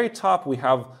the very top we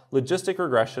have logistic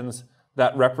regressions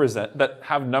that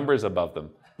have numbers above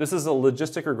them. This is a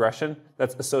logistic regression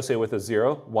that's associated with a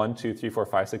 0, 1, 2, 3, 4,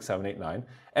 5, 6, 7, 8, 9.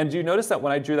 And do you notice that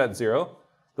when I drew that 0,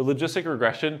 the logistic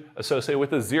regression associated with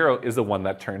the 0 is the one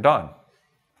that turned on.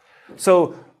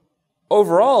 So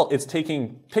overall, it's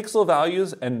taking pixel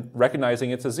values and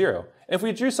recognizing it's a 0. And if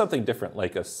we drew something different,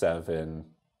 like a 7,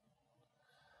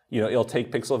 it'll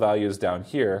take pixel values down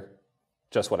here,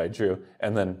 just what I drew,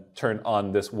 and then turn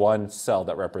on this one cell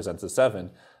that represents a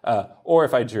 7. Or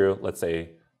if I drew, let's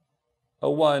say,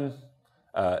 a 1,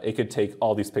 it could take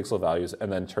all these pixel values and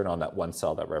then turn on that one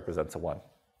cell that represents a 1.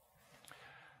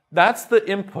 That's the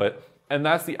input, and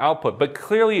that's the output. But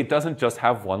clearly, it doesn't just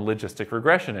have one logistic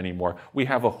regression anymore. We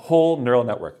have a whole neural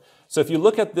network. So if you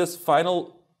look at this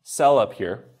final cell up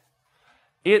here,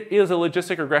 it is a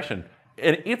logistic regression.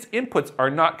 And its inputs are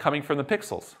not coming from the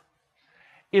pixels.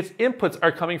 its inputs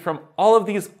are coming from all of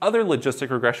these other logistic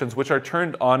regressions which are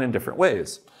turned on in different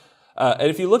ways. And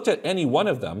if you looked at any one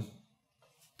of them,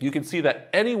 you can see that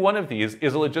any one of these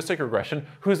is a logistic regression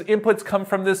whose inputs come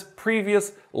from this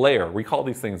previous layer. We call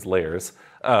these things layers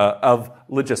of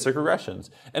logistic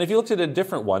regressions. And if you looked at a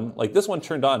different one, like this one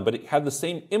turned on, but it had the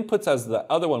same inputs as the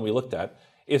other one we looked at,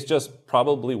 it's just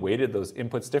probably weighted those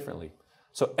inputs differently.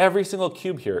 So every single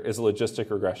cube here is a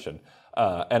logistic regression.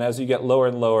 And as you get lower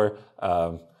and lower,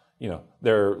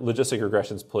 there are logistic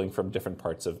regressions pulling from different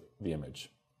parts of the image.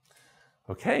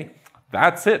 Okay,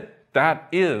 that's it. That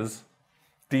is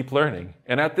deep learning.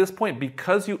 And at this point,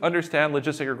 because you understand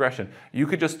logistic regression, you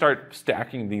could just start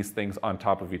stacking these things on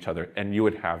top of each other and you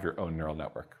would have your own neural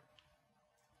network.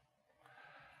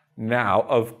 Now,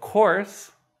 of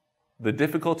course, the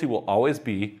difficulty will always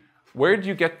be, where did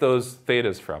you get those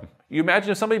thetas from? You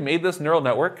imagine if somebody made this neural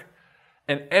network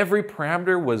and every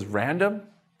parameter was random,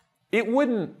 it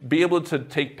wouldn't be able to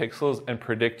take pixels and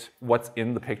predict what's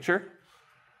in the picture.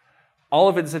 All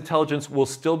of its intelligence will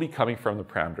still be coming from the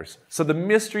parameters. So the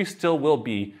mystery still will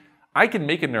be, I can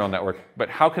make a neural network, but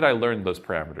how could I learn those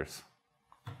parameters?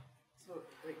 So,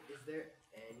 is there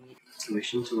any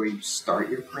solution to where you start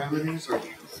your parameters, or do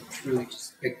you truly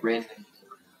just pick random?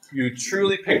 You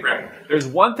truly pick random. There's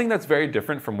one thing that's very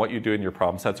different from what you do in your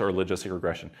problem sets or logistic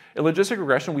regression. In logistic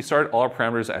regression, we start all our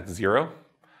parameters at 0.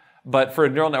 But for a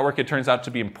neural network, it turns out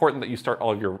to be important that you start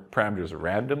all of your parameters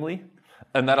randomly.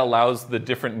 And that allows the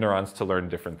different neurons to learn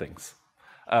different things.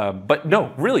 But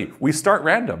no, really, we start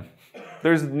random.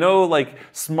 There's no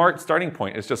smart starting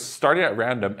point. It's just starting at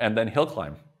random and then hill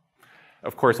climb.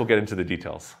 Of course, we'll get into the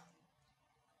details.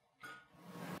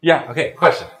 Yeah, okay,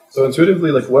 question. So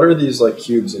intuitively, what are these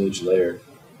cubes in each layer?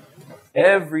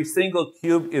 Every single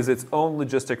cube is its own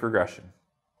logistic regression.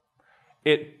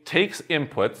 It takes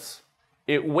inputs,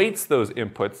 it weights those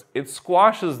inputs, it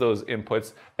squashes those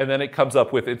inputs, and then it comes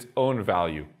up with its own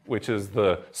value, which is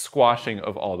the squashing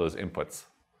of all those inputs,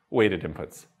 weighted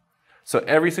inputs. So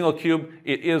every single cube,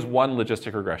 it is one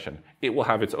logistic regression. It will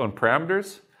have its own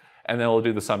parameters, and then it'll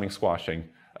do the summing squashing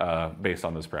based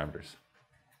on those parameters.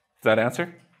 Does that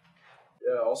answer?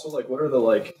 Yeah, also, what are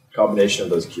the, combination of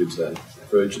those cubes then,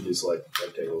 for each of these,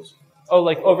 rectangles? Oh,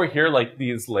 over here,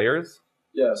 these layers?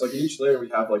 Yeah, so in each layer we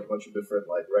have, a bunch of different,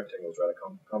 rectangles, right?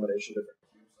 A combination of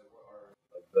different cubes,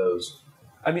 what are, those?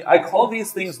 I mean, I call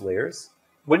these things layers.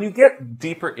 When you get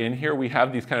deeper in here, we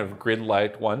have these kind of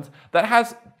grid-like ones.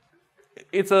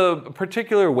 It's a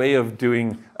particular way of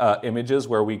doing images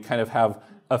where we kind of have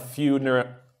a few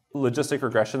logistic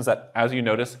regressions that, as you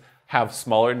notice, have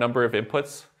smaller number of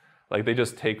inputs. They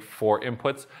just take 4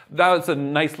 inputs. That's a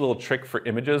nice little trick for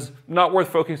images. Not worth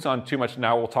focusing on too much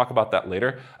now. We'll talk about that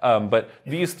later. But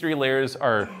these 3 layers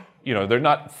are, they're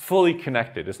not fully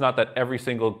connected. It's not that every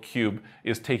single cube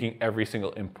is taking every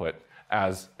single input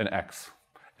as an X.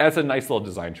 That's a nice little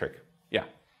design trick. Yeah.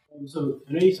 So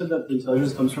I know you said that the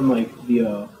intelligence comes from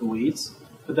the weights,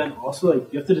 but then also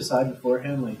you have to decide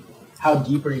beforehand how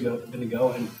deep are you going to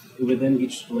go, and within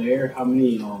each layer how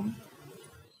many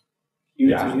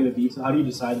units there's going to be. So how do you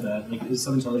decide that? Is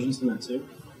some intelligence in that too?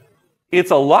 It's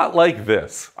a lot like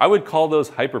this. I would call those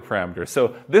hyperparameters.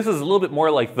 So this is a little bit more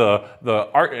like the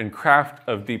art and craft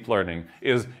of deep learning,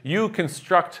 is you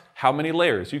construct how many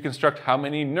layers, you construct how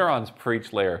many neurons per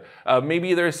each layer.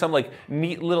 Maybe there's some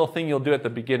neat little thing you'll do at the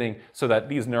beginning so that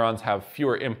these neurons have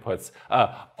fewer inputs.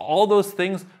 All those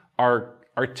things are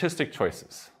artistic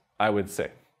choices, I would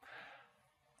say.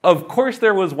 Of course,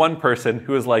 there was one person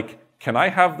who was can I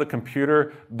have the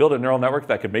computer build a neural network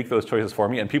that could make those choices for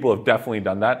me? And people have definitely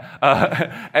done that.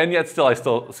 And yet still, I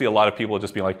still see a lot of people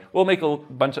just being we'll make a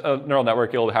bunch of neural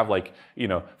network. It'll have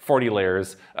 40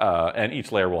 layers, and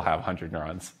each layer will have 100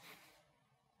 neurons.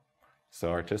 So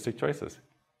artistic choices.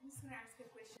 I'm just going to ask a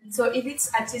question. So if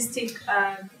it's artistic,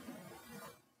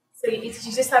 you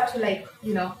just have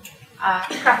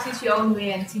to practice your own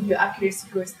way until your accuracy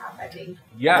goes up, I think.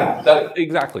 Yeah,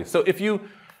 exactly. So if you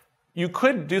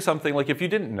could do something if you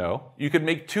didn't know, you could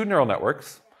make 2 neural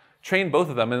networks, train both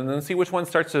of them, and then see which one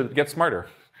starts to get smarter.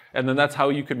 And then that's how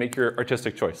you could make your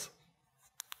artistic choice.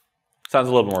 Sounds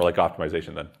a little more like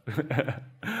optimization then.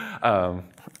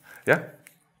 Yeah?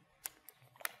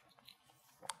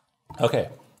 Okay,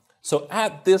 so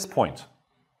at this point,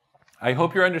 I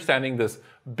hope you're understanding this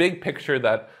big picture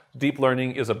that deep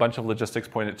learning is a bunch of logistics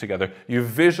pointed together. You've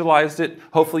visualized it,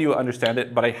 hopefully you understand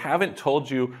it, but I haven't told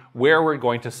you where we're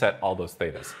going to set all those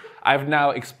thetas. I've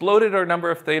now exploded our number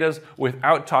of thetas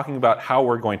without talking about how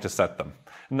we're going to set them.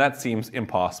 And that seems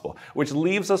impossible, which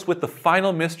leaves us with the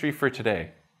final mystery for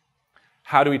today.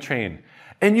 How do we train?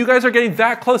 And you guys are getting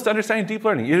that close to understanding deep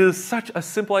learning. It is such a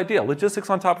simple idea, logistics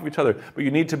on top of each other, but you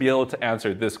need to be able to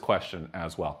answer this question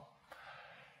as well.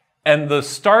 And the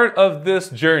start of this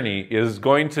journey is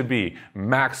going to be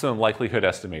maximum likelihood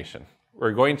estimation.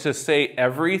 We're going to say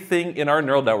everything in our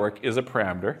neural network is a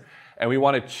parameter, and we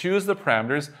want to choose the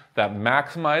parameters that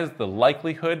maximize the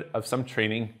likelihood of some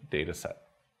training data set.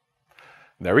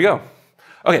 There we go.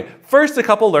 Okay, first a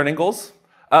couple learning goals.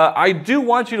 I do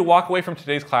want you to walk away from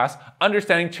today's class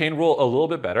understanding chain rule a little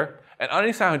bit better, and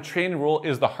understand how chain rule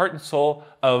is the heart and soul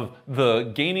of the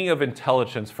gaining of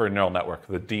intelligence for a neural network,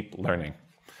 the deep learning.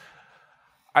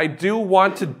 I do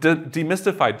want to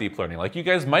demystify deep learning. Like, you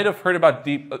guys might have heard about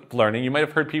deep learning. You might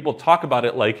have heard people talk about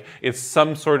it like it's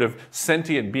some sort of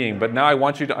sentient being, but now I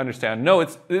want you to understand, no,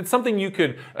 it's something you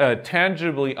could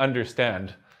tangibly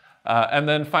understand. And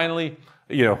then finally,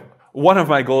 one of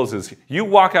my goals is you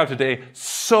walk out today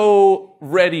so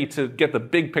ready to get the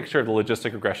big picture of the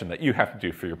logistic regression that you have to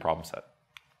do for your problem set.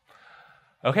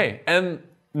 Okay, and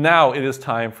now it is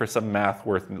time for some math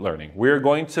worth learning. We're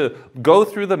going to go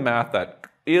through the math that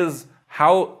is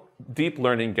how deep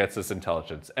learning gets us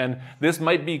intelligence. And this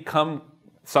might become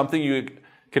something you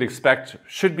could expect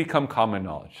should become common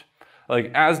knowledge.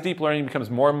 Like, as deep learning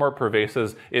becomes more and more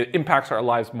pervasive, it impacts our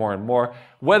lives more and more.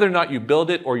 Whether or not you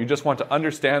build it or you just want to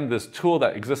understand this tool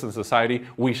that exists in society,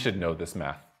 we should know this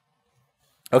math.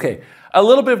 Okay, a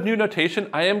little bit of new notation.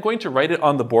 I am going to write it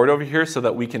on the board over here so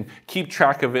that we can keep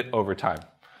track of it over time.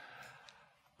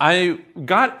 I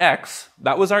got X,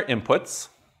 that was our inputs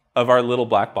of our little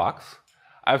black box.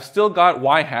 I've still got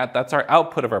Y hat, that's our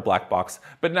output of our black box,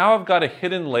 but now I've got a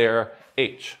hidden layer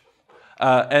H.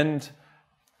 And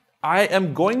I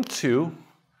am going to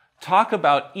talk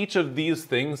about each of these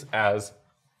things as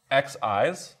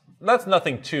XIs. That's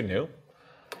nothing too new.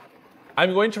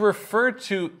 I'm going to refer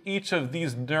to each of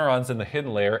these neurons in the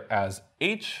hidden layer as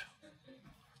H.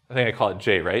 I think I call it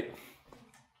J, right?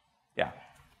 Yeah.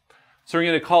 So we're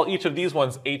going to call each of these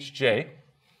ones HJ.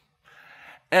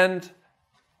 And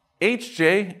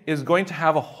HJ is going to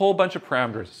have a whole bunch of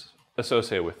parameters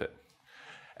associated with it.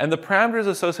 And the parameters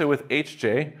associated with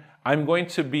HJ, I'm going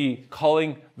to be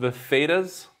calling the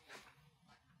thetas.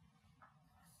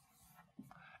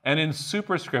 And in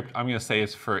superscript, I'm going to say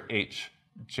it's for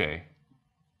HJ.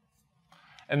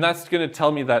 And that's going to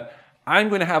tell me that I'm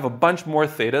going to have a bunch more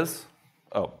thetas.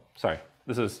 Oh, sorry.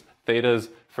 This is thetas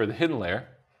for the hidden layer.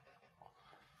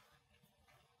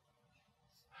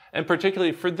 And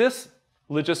particularly for this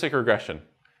logistic regression,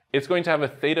 it's going to have a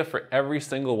theta for every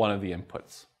single one of the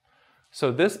inputs. So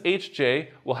this HJ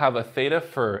will have a theta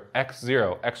for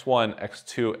x0, x1,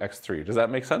 x2, x3. Does that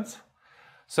make sense?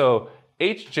 So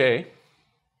HJ,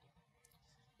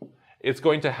 it's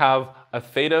going to have a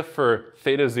theta for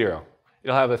theta 0.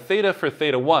 It'll have a theta for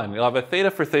theta 1. It'll have a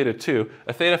theta for theta 2,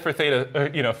 a theta for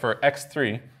theta, for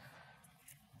x3.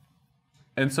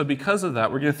 And so because of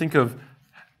that, we're going to think of,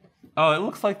 oh, it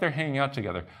looks like they're hanging out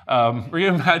together. We're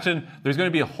going to imagine there's going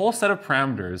to be a whole set of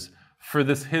parameters for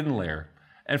this hidden layer.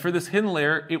 And for this hidden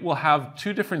layer, it will have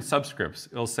two different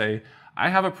subscripts. It'll say, I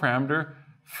have a parameter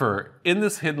for, in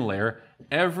this hidden layer,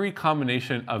 every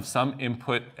combination of some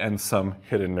input and some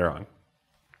hidden neuron.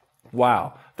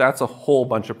 Wow, that's a whole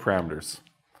bunch of parameters.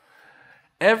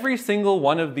 Every single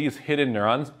one of these hidden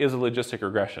neurons is a logistic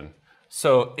regression.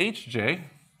 So HJ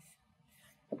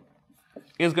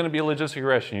is going to be a logistic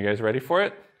regression. You guys ready for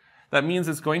it? That means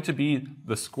it's going to be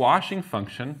the squashing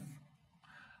function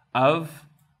of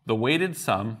the weighted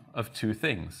sum of two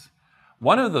things.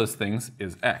 One of those things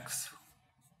is x.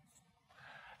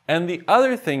 And the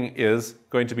other thing is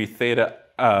going to be theta,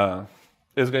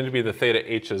 is going to be the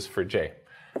theta h's for j.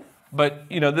 But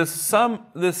this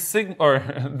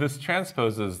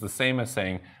transpose is the same as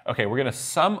saying, okay, we're going to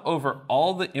sum over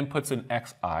all the inputs in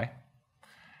xi.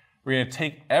 We're going to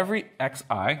take every xi,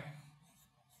 and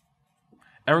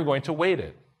we're going to weight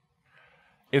it.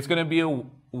 It's going to be a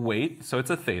weight, so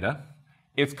it's a theta.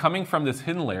 It's coming from this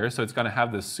hidden layer, so it's going to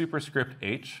have this superscript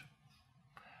h.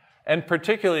 And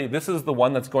particularly, this is the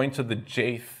one that's going to the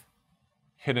jth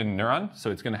hidden neuron,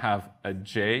 so it's going to have a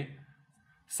j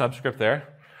subscript there.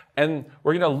 And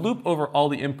we're going to loop over all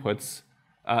the inputs,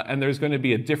 and there's going to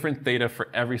be a different theta for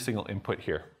every single input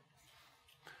here.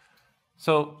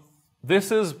 So this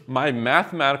is my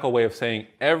mathematical way of saying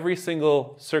every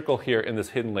single circle here in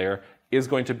this hidden layer is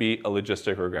going to be a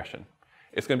logistic regression.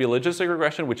 It's going to be a logistic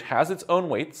regression which has its own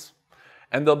weights,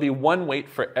 and there'll be one weight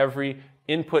for every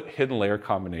input hidden layer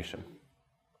combination.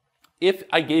 If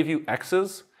I gave you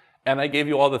x's and I gave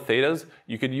you all the thetas,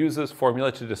 you could use this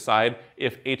formula to decide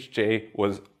if hj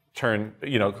was turned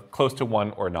close to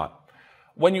 1 or not.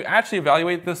 when you actually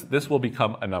evaluate this, this will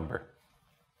become a number.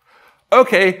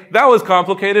 Okay, that was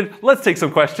complicated. Let's take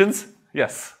some questions.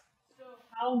 Yes? So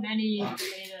how many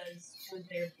betas would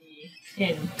there be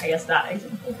in, I guess, that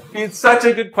example? It's such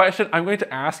a good question. I'm going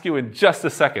to ask you in just a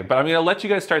second, but I'm going to let you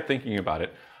guys start thinking about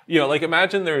it. You know, like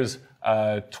imagine there's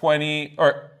 20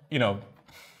 or,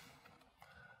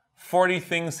 40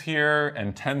 things here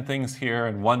and 10 things here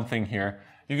and 1 thing here.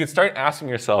 You can start asking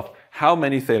yourself, how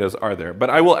many thetas are there? But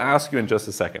I will ask you in just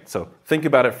a second, so think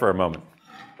about it for a moment.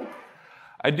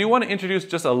 I do want to introduce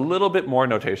just a little bit more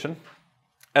notation.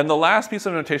 And the last piece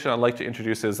of notation I'd like to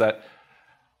introduce is that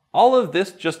all of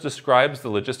this just describes the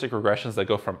logistic regressions that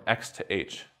go from X to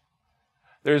H.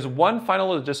 There's one final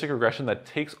logistic regression that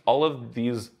takes all of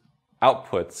these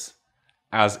outputs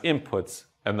as inputs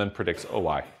and then predicts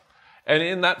OY. And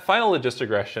in that final logistic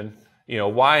regression,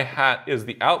 y hat is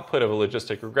the output of a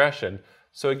logistic regression.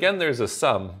 So again, there's a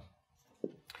sum.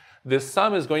 This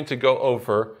sum is going to go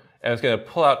over and it's going to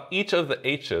pull out each of the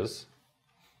h's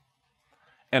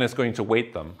and it's going to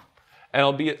weight them. And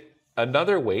it'll be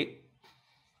another weight.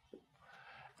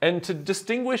 And to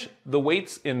distinguish the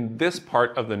weights in this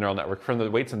part of the neural network from the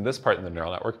weights in this part of the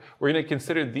neural network, we're going to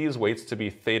consider these weights to be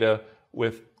theta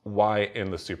with y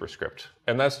in the superscript.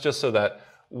 And that's just so that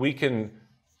we can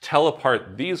tell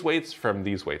apart these weights from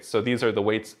these weights. So these are the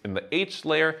weights in the H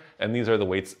layer, and these are the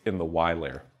weights in the Y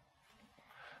layer.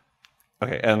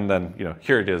 Okay, and then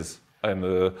here it is on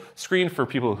the screen for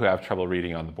people who have trouble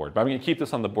reading on the board. But I'm going to keep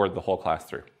this on the board the whole class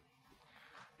through.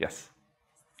 Yes?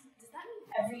 Does that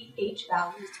mean every H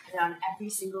value is dependent on every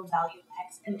single value of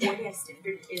X, and ordinary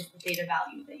standard is the theta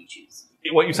value that you choose?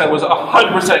 What you said was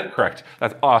 100% correct.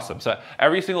 That's awesome. So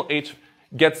every single H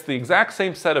gets the exact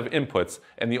same set of inputs,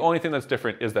 and the only thing that's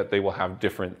different is that they will have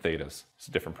different thetas, so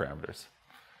different parameters.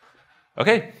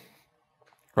 Okay,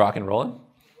 rock and rollin'. What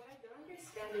I don't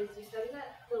understand is you said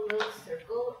that the little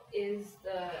circle is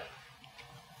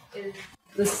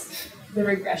the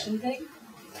regression thing.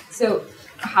 So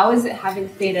how is it having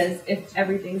thetas if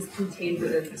everything's contained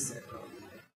within the circle?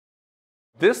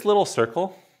 This little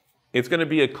circle, it's going to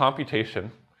be a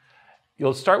computation.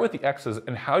 You'll start with the x's,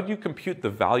 and how do you compute the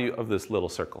value of this little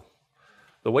circle?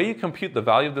 The way you compute the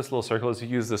value of this little circle is you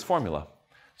use this formula.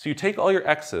 So you take all your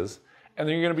x's, and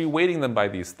then you're going to be weighting them by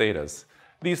these thetas.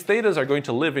 These thetas are going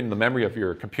to live in the memory of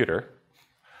your computer,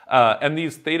 and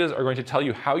these thetas are going to tell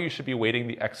you how you should be weighting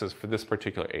the x's for this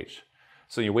particular h.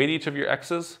 So you weight each of your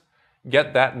x's,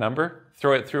 get that number,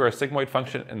 throw it through our sigmoid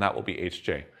function, and that will be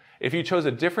hj. If you chose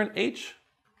a different h,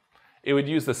 it would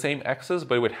use the same x's,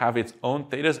 but it would have its own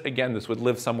thetas. Again, this would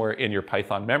live somewhere in your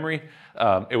Python memory.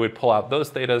 It would pull out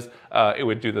those thetas. It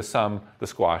would do the sum, the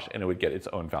squash, and it would get its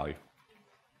own value.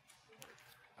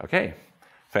 Okay,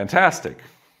 fantastic.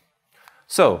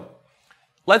 So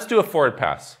let's do a forward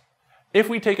pass. If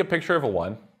we take a picture of a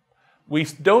 1, we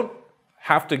don't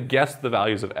have to guess the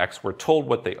values of x. We're told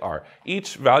what they are.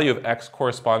 Each value of x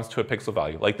corresponds to a pixel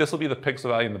value. Like this will be the pixel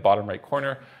value in the bottom right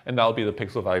corner, and that will be the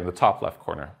pixel value in the top left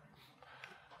corner.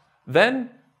 Then,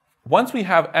 once we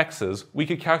have x's, we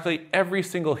could calculate every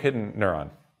single hidden neuron.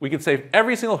 We could say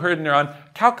every single hidden neuron,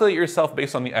 calculate yourself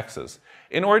based on the x's.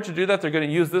 In order to do that, they're going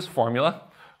to use this formula,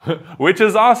 which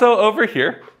is also over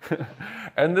here.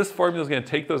 And this formula is going to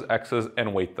take those x's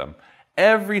and weight them.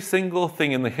 Every single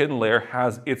thing in the hidden layer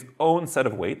has its own set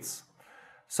of weights.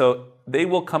 So they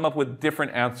will come up with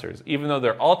different answers. Even though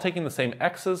they're all taking the same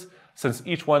x's, since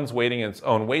each one's weighting its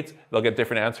own weights, they'll get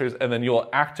different answers, and then you'll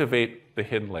activate the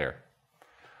hidden layer.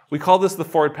 We call this the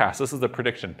forward pass. This is the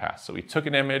prediction pass. So we took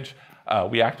an image,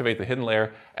 we activate the hidden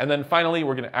layer, and then finally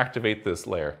we're going to activate this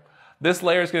layer. This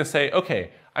layer is going to say,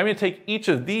 okay, I'm going to take each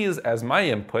of these as my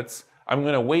inputs. I'm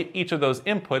going to weight each of those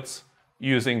inputs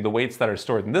using the weights that are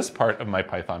stored in this part of my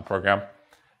Python program.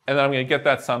 And then I'm going to get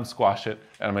that sum, squash it,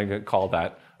 and I'm going to call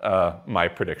that my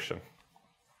prediction.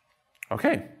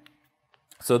 Okay.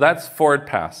 So that's forward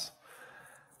pass.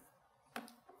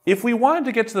 If we wanted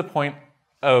to get to the point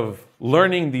of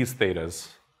learning these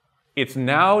thetas, it's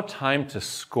now time to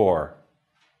score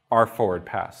our forward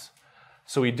pass.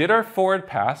 So we did our forward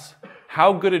pass.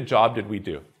 How good a job did we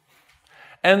do?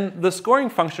 And the scoring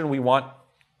function we want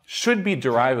should be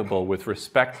derivable with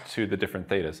respect to the different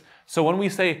thetas. So when we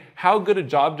say, how good a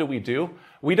job did we do,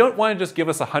 we don't want to just give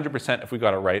us 100% if we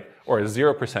got it right or a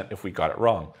 0% if we got it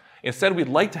wrong. Instead, we'd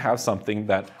like to have something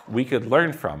that we could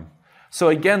learn from. So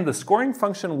again, the scoring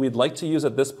function we'd like to use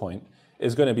at this point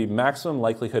is going to be maximum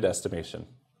likelihood estimation.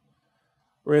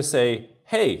 We're going to say,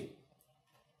 hey,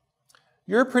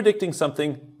 you're predicting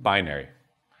something binary.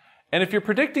 And if you're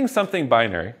predicting something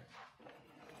binary,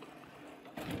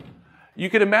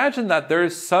 you could imagine that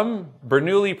there's some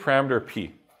Bernoulli parameter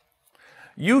p.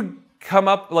 you come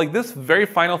up, like this very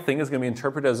final thing is going to be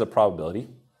interpreted as a probability.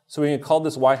 So we can call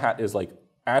this y hat is like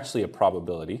actually a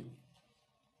probability.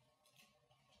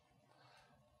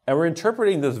 And we're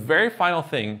interpreting this very final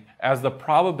thing as the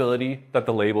probability that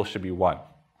the label should be 1.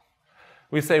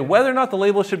 We say whether or not the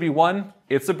label should be 1,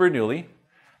 it's a Bernoulli.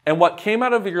 And what came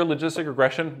out of your logistic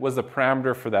regression was the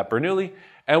parameter for that Bernoulli.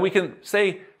 And we can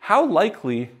say how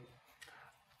likely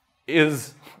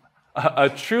is a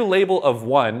true label of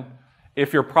 1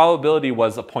 if your probability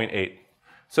was a 0.8.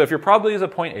 So if your probability is a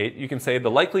 0.8, you can say the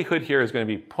likelihood here is going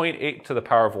to be 0.8 to the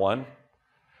power of 1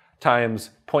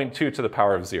 times 0.2 to the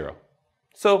power of 0.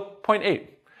 So 0.8.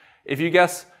 If you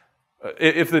guess,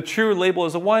 if the true label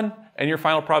is a 1 and your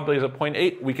final probability is a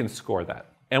 0.8, we can score that.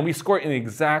 And we score it in the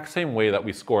exact same way that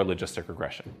we score logistic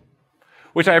regression,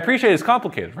 which I appreciate is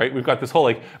complicated, right? We've got this whole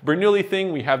like Bernoulli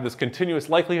thing. We have this continuous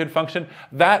likelihood function.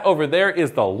 That over there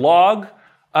is the log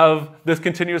of this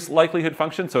continuous likelihood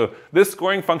function. So this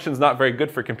scoring function is not very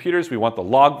good for computers. We want the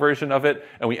log version of it,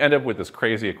 and we end up with this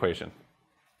crazy equation.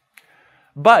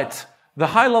 But the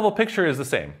high-level picture is the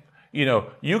same. You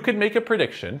know, you could make a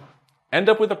prediction, end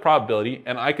up with a probability,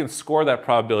 and I can score that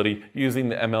probability using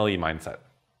the MLE mindset.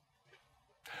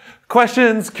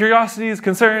 Questions, curiosities,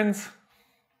 concerns?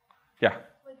 Yeah.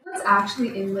 Like what's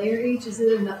actually in layer H? Is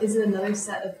it another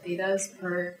set of thetas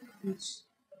per each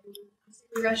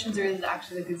regressions, or is it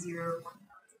actually like a 0 or 1?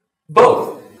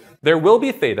 Both. There will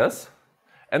be thetas,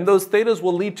 and those thetas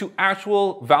will lead to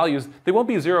actual values. They won't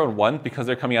be 0 and 1 because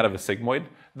they're coming out of a sigmoid.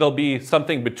 They'll be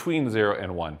something between 0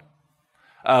 and 1.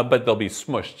 But they'll be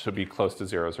smushed to be close to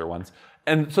 0s or 1s.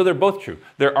 And so they're both true.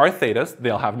 There are thetas,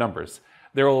 they'll have numbers.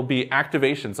 There will be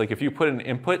activations, like if you put an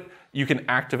input, you can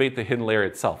activate the hidden layer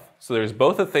itself. So there's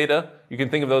both a theta, you can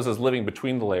think of those as living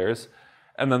between the layers,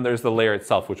 and then there's the layer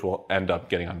itself, which will end up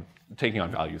taking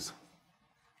on values.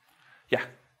 Yeah?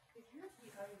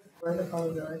 Score the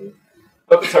probability.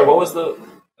 Oh, sorry, what was the,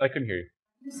 I couldn't hear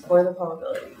you. Score the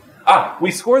probability.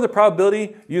 We score the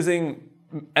probability using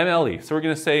MLE. So we're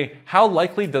going to say, how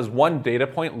likely does one data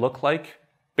point look like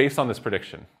based on this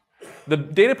prediction? The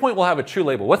data point will have a true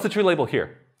label. What's the true label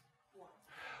here?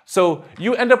 So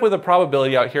you end up with a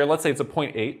probability out here. Let's say it's a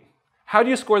 0.8. How do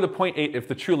you score the 0.8 if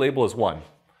the true label is 1?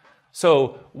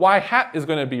 So y hat is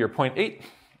going to be your 0.8,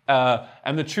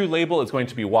 and the true label is going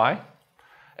to be y.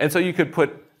 And so you could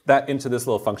put that into this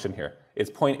little function here.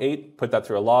 It's 0.8, put that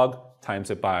through a log,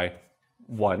 times it by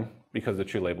 1, because the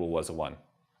true label was a 1.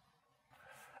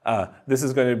 This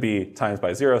is going to be times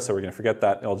by 0, so we're going to forget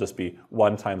that. It'll just be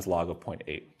 1 times log of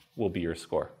 0.8 will be your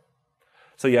score.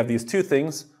 So you have these two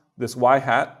things, this y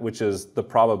hat, which is the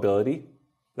probability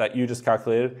that you just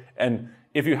calculated, and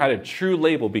if you had a true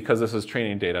label because this is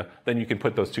training data, then you can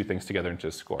put those two things together into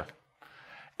a score.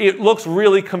 It looks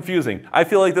really confusing. I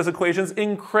feel like this equation is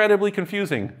incredibly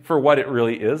confusing for what it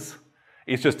really is.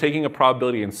 It's just taking a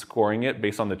probability and scoring it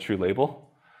based on the true label.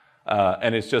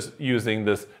 And it's just using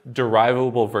this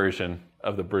derivable version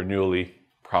of the Bernoulli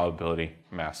probability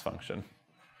mass function.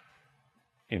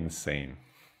 Insane.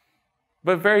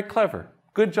 But very clever.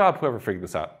 Good job, whoever figured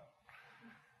this out.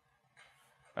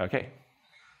 Okay.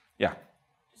 Yeah.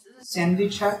 Just as a sanity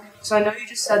check, so I know you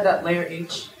just said that layer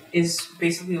H is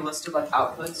basically a list of like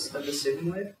outputs of the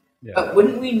sigmoid. Yeah. But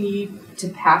wouldn't we need to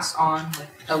pass on like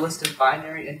a list of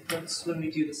binary inputs when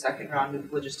we do the second round of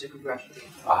logistic regression?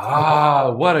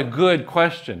 What a good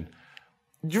question.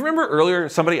 Do you remember earlier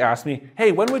somebody asked me,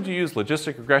 hey, when would you use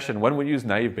logistic regression? When would you use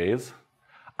naive Bayes?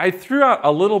 I threw out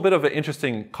a little bit of an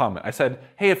interesting comment. I said,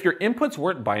 hey, if your inputs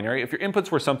weren't binary, if your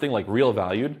inputs were something like real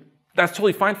valued, that's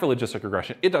totally fine for logistic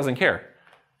regression. It doesn't care.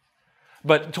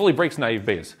 But it totally breaks naive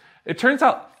Bayes. It turns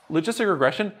out logistic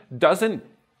regression doesn't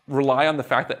rely on the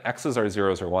fact that x's are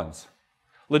 0s or 1s.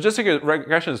 Logistic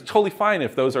regression is totally fine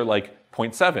if those are like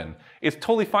 0.7. It's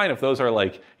totally fine if those are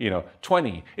like,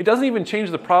 20. It doesn't even change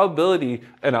the probability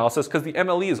analysis because the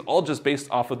MLE is all just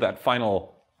based off of that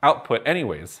final output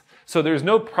anyways. So there's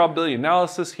no probability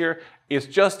analysis here. It's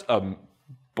just a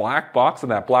black box,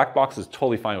 and that black box is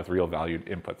totally fine with real valued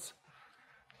inputs.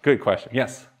 Good question.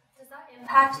 Yes?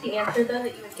 Impact the answer though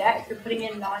that you would get if you're putting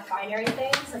in non-binary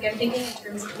things? Like I'm thinking in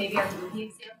terms of maybe our movie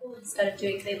example, instead of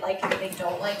doing they like it or they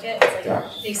don't like it, it's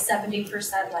like they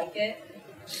 70% like it.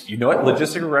 You know what?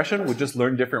 Logistic regression would just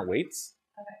learn different weights.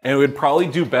 Okay. And it would probably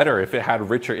do better if it had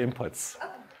richer inputs. Okay.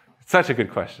 Such a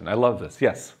good question. I love this.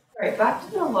 Yes? Alright, back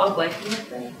to the log likelihood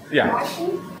thing. Yeah.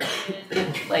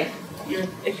 Like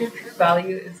if your true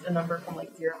value is a number from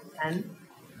like 0 to 10,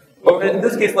 well, in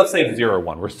this case, let's say it's 0 or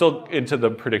 1. We're still into the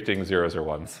predicting 0s or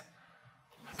 1s.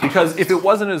 Because if it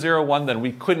wasn't a 0 1, then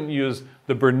we couldn't use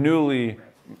the Bernoulli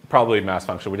probably mass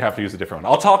function. We'd have to use a different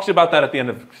one. I'll talk to you about that at the end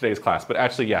of today's class. But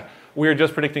actually, yeah, we're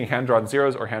just predicting hand-drawn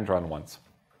zeros or hand-drawn ones.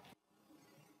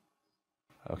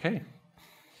 Okay,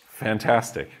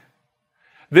 fantastic.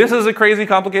 This is a crazy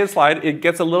complicated slide. It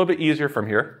gets a little bit easier from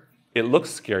here. It looks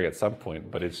scary at some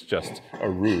point, but it's just a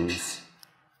ruse.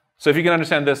 So if you can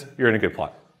understand this, you're in a good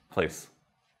place.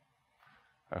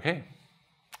 Okay.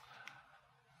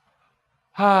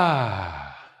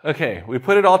 Okay, we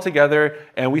put it all together,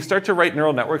 and we start to write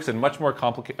neural networks in much more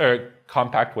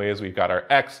compact ways. We've got our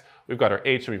x, we've got our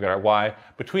h, and we've got our y.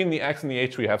 Between the x and the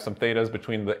h, we have some thetas.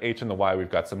 Between the h and the y,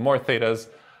 we've got some more thetas.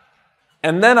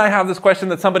 And then I have this question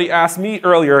that somebody asked me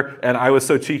earlier, and I was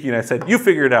so cheeky, and I said, you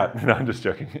figure it out. No, I'm just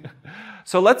joking.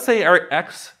 So let's say our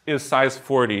x is size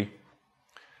 40.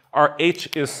 Our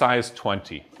h is size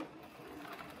 20.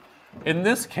 In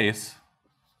this case,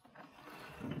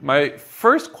 my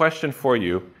first question for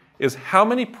you is how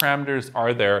many parameters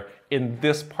are there in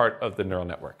this part of the neural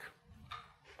network?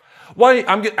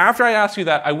 After I ask you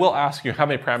that, I will ask you how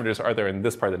many parameters are there in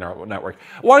this part of the neural network.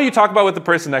 Why don't you talk about with the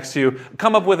person next to you,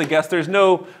 come up with a guess. There's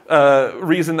no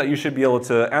reason that you should be able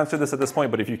to answer this at this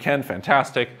point, but if you can,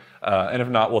 fantastic. And if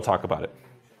not, we'll talk about it.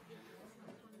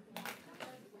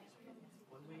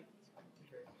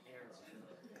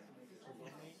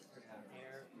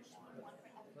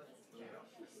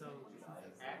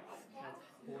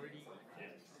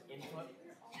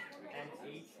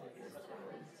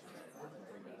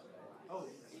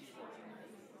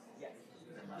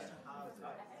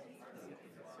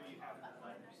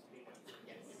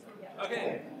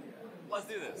 Okay, let's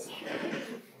do this.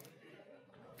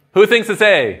 Who thinks it's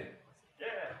A? Yeah.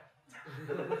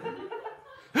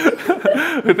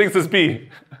 Who thinks it's B?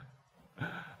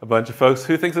 A bunch of folks.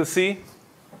 Who thinks it's C?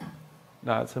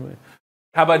 Not so many.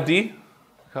 How about D?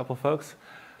 A couple folks.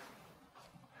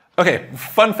 Okay,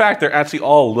 fun fact, they're actually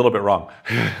all a little bit wrong.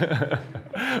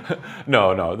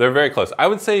 No, they're very close. I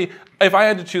would say if I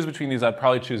had to choose between these, I'd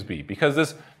probably choose B,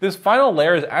 because this final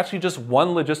layer is actually just one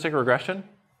logistic regression,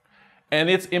 and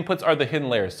its inputs are the hidden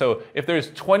layers. So if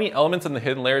there's 20 elements in the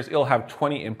hidden layers, it'll have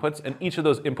 20 inputs, and each of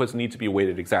those inputs need to be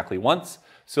weighted exactly once,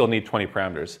 so you'll need 20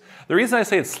 parameters. The reason I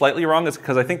say it's slightly wrong is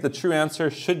because I think the true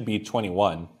answer should be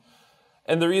 21.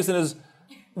 And the reason is,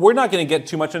 we're not going to get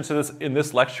too much into this in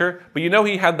this lecture, but you know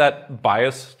he had that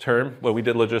bias term when we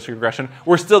did logistic regression.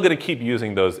 We're still going to keep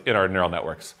using those in our neural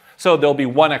networks. So there'll be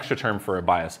one extra term for a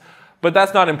bias. But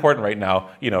that's not important right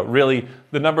now. You know, really,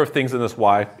 the number of things in this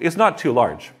y is not too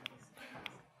large.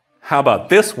 How about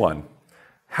this one?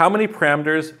 How many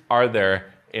parameters are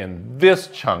there in this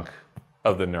chunk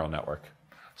of the neural network?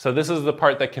 So this is the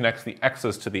part that connects the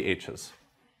x's to the h's.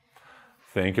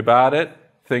 Think about it.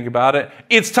 Think about it.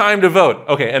 It's time to vote.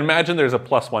 Okay, and imagine there's a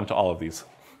 +1 to all of these.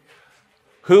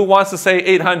 Who wants to say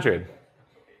 800?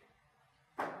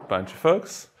 Bunch of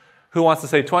folks. Who wants to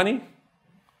say 20?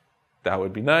 That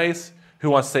would be nice. Who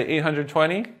wants to say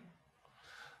 820?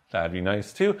 That'd be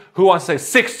nice too. Who wants to say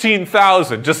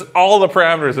 16,000? Just all the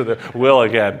parameters of the will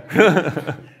again.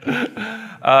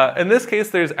 In this case,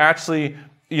 there's actually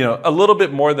a little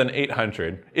bit more than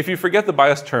 800. If you forget the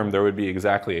bias term, there would be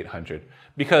exactly 800.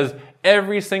 Because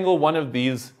every single one of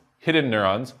these hidden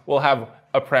neurons will have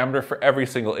a parameter for every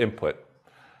single input.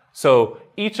 So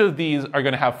each of these are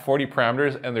going to have 40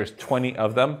 parameters, and there's 20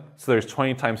 of them. So there's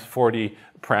 20 times 40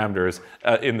 parameters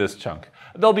in this chunk.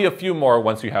 There'll be a few more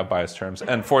once you have bias terms,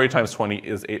 and 40 times 20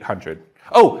 is 800.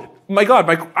 Oh, my God,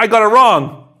 I got it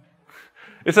wrong.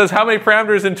 It says how many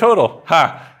parameters in total?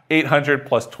 800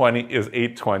 plus 20 is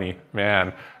 820.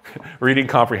 Man, reading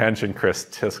comprehension, Chris,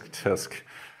 tisk.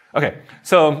 Okay,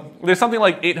 so there's something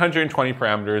like 820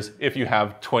 parameters if you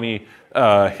have 20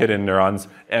 hidden neurons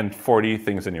and 40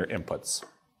 things in your inputs.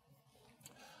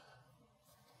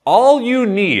 All you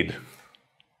need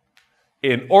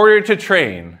in order to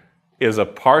train is a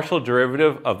partial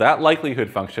derivative of that likelihood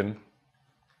function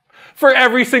for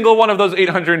every single one of those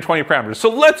 820 parameters. So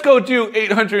let's go do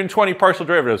 820 partial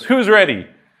derivatives. Who's ready?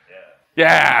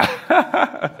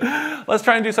 Yeah. Let's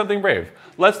try and do something brave.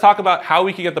 Let's talk about how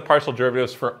we can get the partial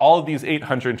derivatives for all of these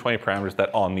 820 parameters that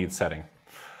all need setting.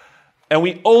 And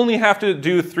we only have to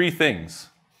do 3 things.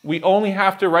 We only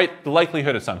have to write the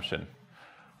likelihood assumption,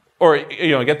 or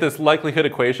get this likelihood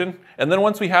equation. And then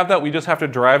once we have that, we just have to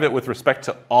derive it with respect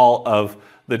to all of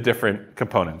the different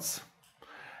components.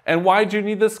 And why do you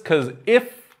need this? Because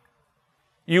if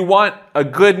you want a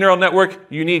good neural network,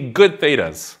 you need good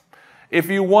thetas. If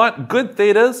you want good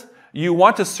thetas, you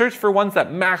want to search for ones that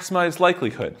maximize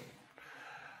likelihood.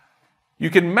 You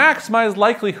can maximize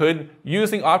likelihood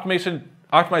using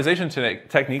optimization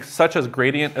techniques such as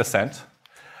gradient ascent.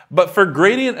 But for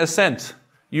gradient ascent,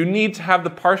 you need to have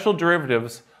the partial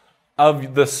derivatives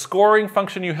of the scoring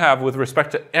function you have with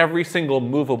respect to every single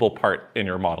movable part in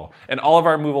your model. And all of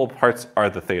our movable parts are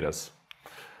the thetas.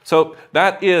 So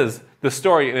that is the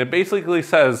story, and it basically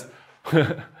says,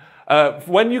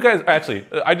 when you guys, actually,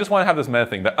 I just want to have this meta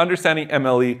thing, that understanding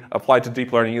MLE applied to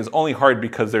deep learning is only hard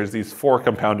because there's these 4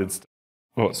 compounded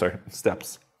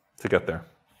steps to get there.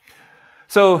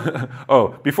 So,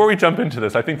 before we jump into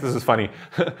this, I think this is funny.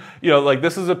 Like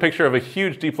this is a picture of a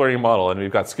huge deep learning model, and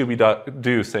we've got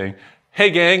Scooby-Doo saying,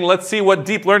 hey gang, let's see what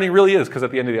deep learning really is, because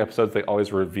at the end of the episodes, they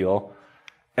always reveal.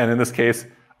 And in this case,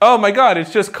 oh my God,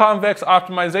 it's just convex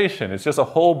optimization. It's just a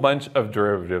whole bunch of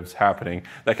derivatives happening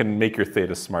that can make your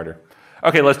theta smarter.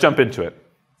 Okay, let's jump into it.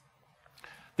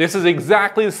 This is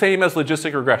exactly the same as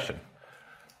logistic regression.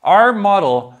 Our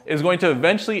model is going to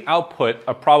eventually output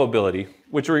a probability,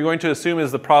 which we're going to assume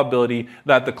is the probability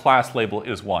that the class label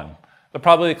is 1. The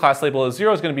probability the class label is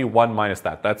 0 is going to be 1 minus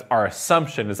that. That's our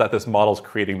assumption, is that this model is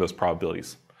creating those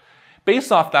probabilities.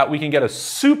 Based off that, we can get a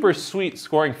super sweet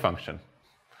scoring function.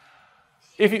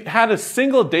 If you had a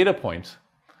single data point,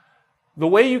 the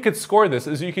way you could score this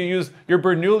is you could use your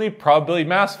Bernoulli probability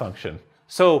mass function.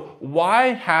 So y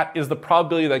hat is the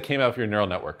probability that came out of your neural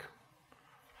network.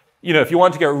 If you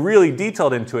want to get really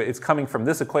detailed into it, it's coming from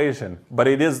this equation, but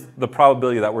it is the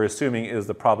probability that we're assuming is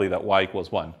the probability that y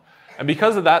equals 1. And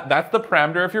because of that, that's the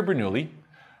parameter of your Bernoulli.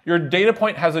 Your data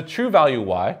point has a true value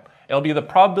y. It'll be the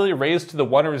probability raised to the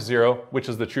 1 or 0, which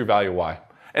is the true value y.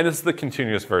 And this is the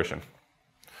continuous version.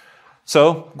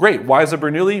 So great, y is a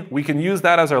Bernoulli. We can use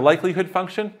that as our likelihood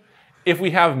function. If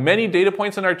we have many data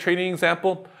points in our training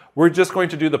example, we're just going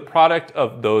to do the product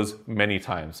of those many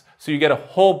times. So you get a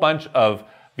whole bunch of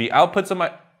the outputs of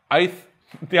my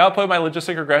output of my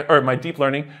logistic regression, or my deep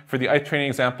learning for the ith training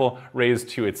example raised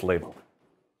to its label.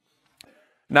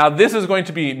 Now this is going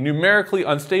to be numerically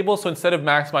unstable, so instead of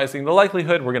maximizing the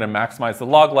likelihood, we're going to maximize the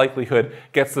log likelihood,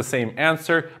 gets the same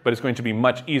answer, but it's going to be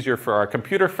much easier for our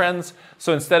computer friends.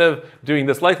 So instead of doing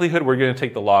this likelihood, we're going to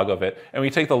take the log of it. And we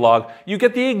take the log, you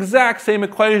get the exact same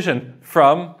equation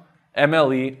from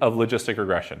MLE of logistic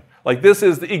regression. Like this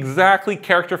is exactly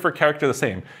character for character the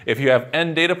same. If you have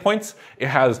n data points, it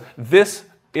has this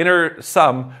inner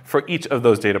sum for each of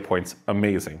those data points.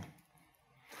 Amazing.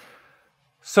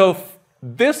 So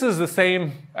this is the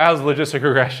same as logistic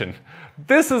regression.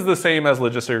 This is the same as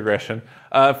logistic regression.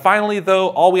 Finally, though,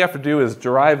 all we have to do is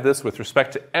derive this with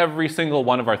respect to every single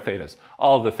one of our thetas.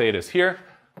 All of the thetas here,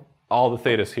 all the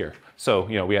thetas here. So,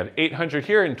 we had 800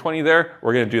 here and 20 there.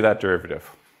 We're going to do that derivative.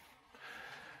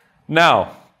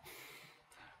 Now,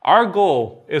 our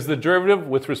goal is the derivative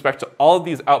with respect to all of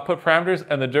these output parameters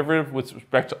and the derivative with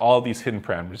respect to all of these hidden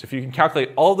parameters. If you can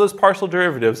calculate all of those partial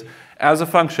derivatives as a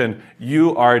function,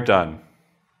 you are done.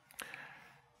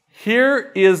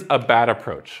 Here is a bad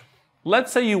approach.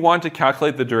 Let's say you want to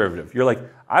calculate the derivative. You're like,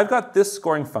 I've got this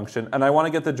scoring function, and I want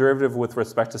to get the derivative with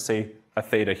respect to, say, a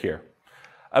theta here.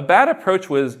 A bad approach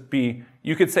would be,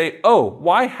 you could say, oh,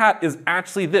 y hat is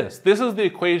actually this. This is the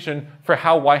equation for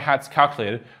how y hat's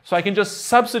calculated, so I can just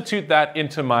substitute that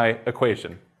into my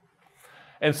equation.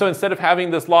 And so instead of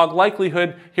having this log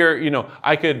likelihood here,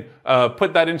 I could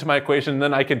put that into my equation, and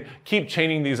then I could keep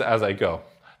chaining these as I go.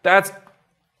 That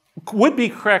would be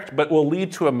correct, but will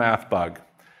lead to a math bug.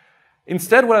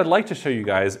 Instead, what I'd like to show you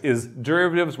guys is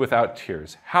derivatives without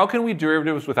tiers. How can we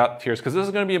derivatives without tiers? Because this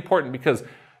is going to be important, because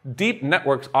deep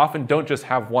networks often don't just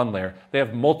have one layer, they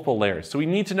have multiple layers. So we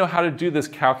need to know how to do this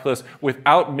calculus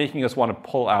without making us want to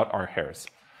pull out our hairs.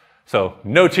 So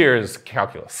no tiers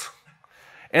calculus.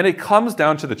 And it comes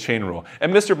down to the chain rule.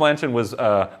 And Mr. Blanton was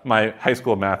my high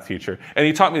school math teacher, and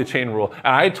he taught me the chain rule.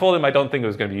 And I told him I don't think it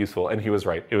was going to be useful, and he was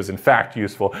right. It was in fact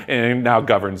useful, and it now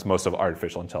governs most of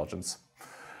artificial intelligence.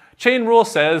 Chain rule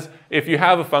says if you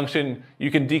have a function,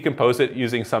 you can decompose it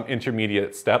using some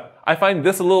intermediate step. I find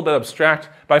this a little bit abstract,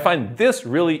 but I find this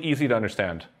really easy to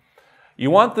understand. You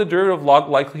want the derivative log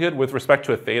likelihood with respect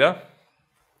to a theta.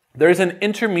 There's an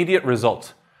intermediate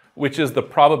result, which is the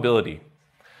probability.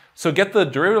 So get the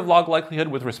derivative log likelihood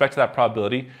with respect to that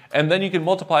probability, and then you can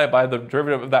multiply it by the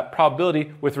derivative of that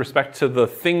probability with respect to the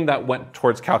thing that went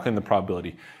towards calculating the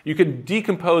probability. You can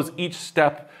decompose each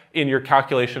step in your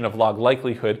calculation of log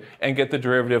likelihood and get the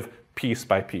derivative piece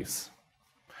by piece.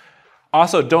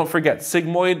 Also, don't forget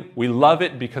sigmoid. We love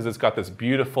it because it's got this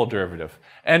beautiful derivative.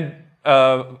 And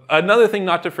another thing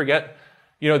not to forget,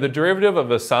 the derivative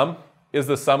of a sum is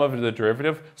the sum of the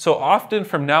derivative. So often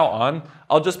from now on,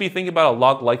 I'll just be thinking about a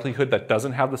log likelihood that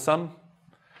doesn't have the sum.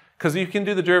 Because you can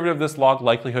do the derivative of this log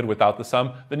likelihood without the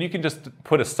sum, then you can just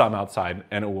put a sum outside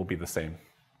and it will be the same.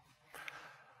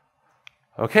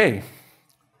 Okay.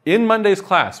 In Monday's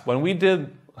class, when we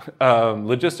did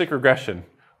logistic regression,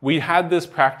 we had this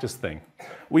practice thing.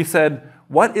 We said,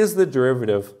 what is the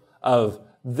derivative of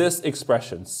this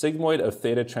expression, sigmoid of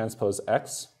theta transpose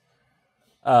x,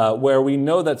 where we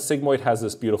know that sigmoid has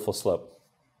this beautiful slope?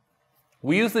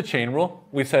 We used the chain rule.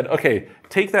 We said, okay,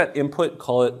 take that input,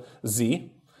 call it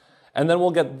z, and then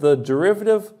we'll get the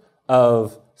derivative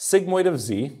of sigmoid of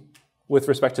z with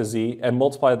respect to z and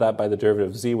multiply that by the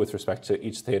derivative of z with respect to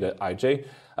each theta ij.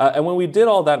 And when we did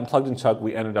all that and plugged and chugged,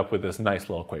 we ended up with this nice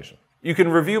little equation. You can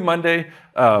review Monday,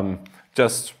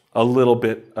 just a little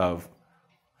bit of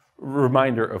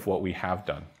reminder of what we have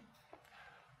done.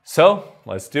 So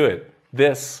let's do it.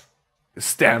 This is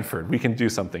Stanford. We can do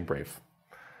something brave.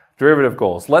 Derivative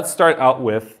goals. Let's start out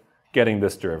with getting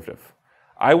this derivative.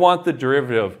 I want the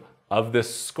derivative of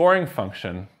this scoring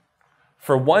function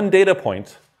for one data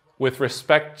point with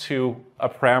respect to a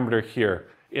parameter here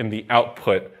in the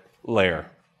output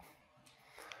layer.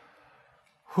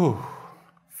 Whew.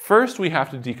 First, we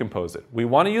have to decompose it. We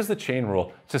want to use the chain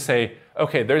rule to say,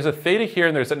 okay, there's a theta here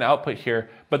and there's an output here,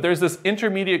 but there's this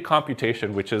intermediate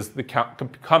computation, which is the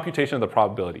computation of the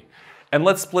probability. And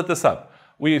let's split this up.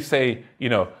 We say, you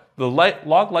know, the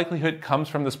log likelihood comes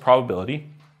from this probability,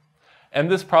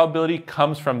 and this probability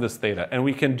comes from this theta. And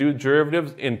we can do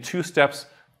derivatives in 2 steps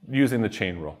using the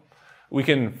chain rule. We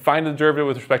can find the derivative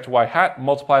with respect to y hat,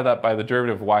 multiply that by the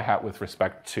derivative of y hat with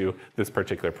respect to this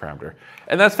particular parameter.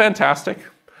 And that's fantastic.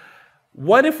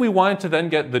 What if we wanted to then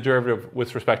get the derivative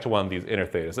with respect to one of these inner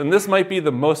thetas? And this might be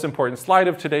the most important slide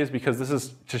of today's because this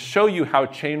is to show you how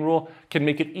chain rule can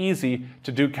make it easy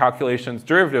to do calculations,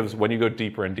 derivatives, when you go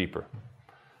deeper and deeper.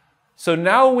 So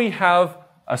now we have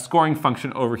a scoring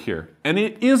function over here, and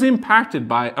it is impacted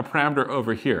by a parameter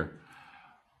over here.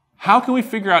 How can we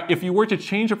figure out if you were to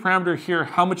change a parameter here,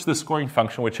 how much the scoring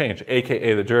function would change,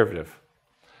 aka the derivative?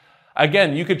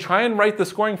 Again, you could try and write the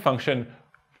scoring function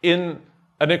in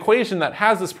an equation that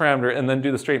has this parameter and then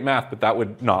do the straight math, but that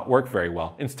would not work very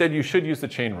well. Instead, you should use the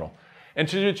chain rule. And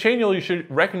to do the chain rule, you should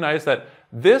recognize that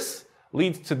this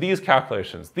leads to these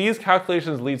calculations. These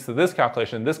calculations leads to this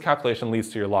calculation leads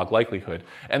to your log likelihood.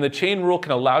 And the chain rule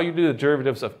can allow you to do the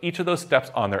derivatives of each of those steps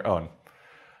on their own.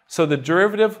 So the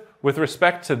derivative with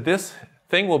respect to this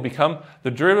thing will become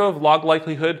the derivative of log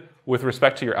likelihood with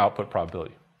respect to your output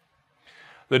probability.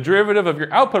 The derivative of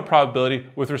your output probability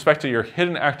with respect to your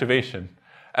hidden activation,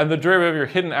 and the derivative of your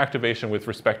hidden activation with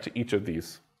respect to each of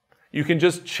these. You can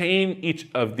just chain each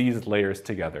of these layers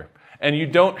together. And you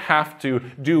don't have to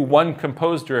do one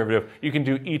composed derivative. You can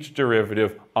do each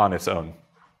derivative on its own.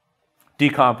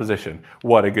 Decomposition,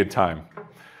 what a good time.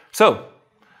 So,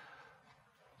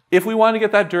 if we want to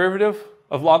get that derivative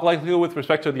of log likelihood with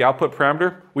respect to the output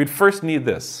parameter, we'd first need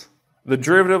this. The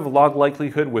derivative of log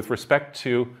likelihood with respect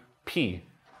to p,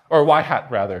 or y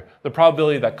hat rather, the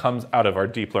probability that comes out of our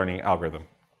deep learning algorithm.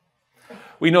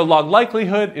 We know log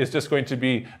likelihood is just going to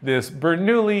be this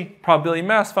Bernoulli probability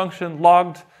mass function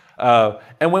logged.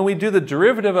 And when we do the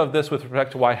derivative of this with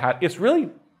respect to y hat, it's really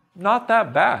not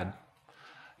that bad.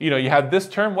 You know, you have this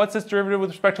term. What's this derivative with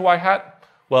respect to y hat?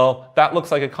 Well, that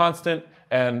looks like a constant,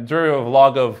 and derivative of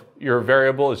log of your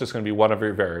variable is just going to be one of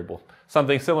your variable.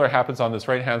 Something similar happens on this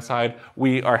right-hand side.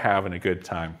 We are having a good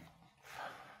time.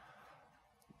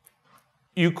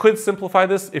 You could simplify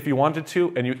this if you wanted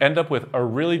to, and you end up with a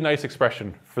really nice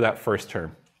expression for that first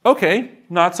term. Okay,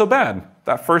 not so bad.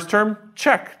 That first term,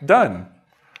 check, done.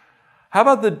 How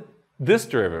about this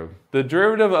derivative? The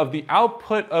derivative of the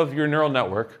output of your neural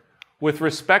network with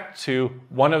respect to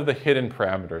one of the hidden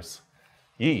parameters.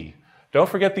 Yee. Don't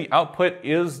forget the output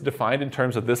is defined in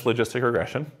terms of this logistic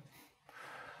regression.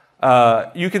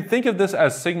 You can think of this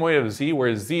as sigmoid of z,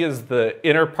 where z is the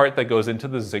inner part that goes into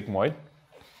the sigmoid.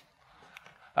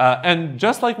 And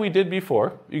just like we did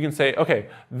before, you can say, okay,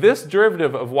 this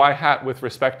derivative of y hat with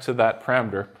respect to that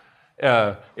parameter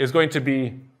is going to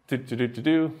be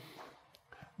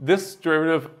this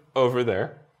derivative over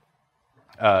there.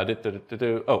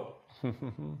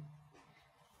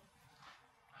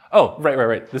 Oh,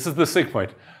 right. This is the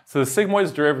sigmoid. So the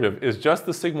sigmoid's derivative is just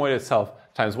the sigmoid itself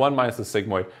times 1 minus the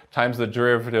sigmoid times the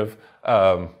derivative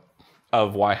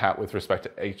of y hat with respect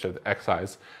to each of the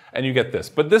xi's, and you get this.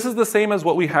 But this is the same as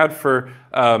what we had for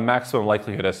maximum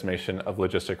likelihood estimation of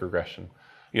logistic regression.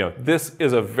 You know, this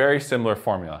is a very similar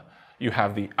formula. You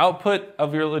have the output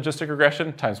of your logistic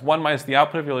regression times 1 minus the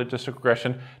output of your logistic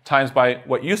regression times by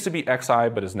what used to be xi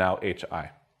but is now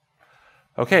hi.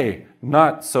 Okay,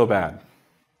 not so bad.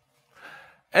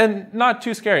 And not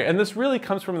too scary. And this really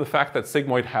comes from the fact that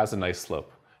sigmoid has a nice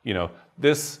slope. You know,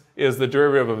 this is the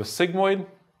derivative of a sigmoid.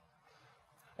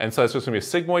 And so it's just going to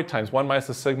be a sigmoid times 1 minus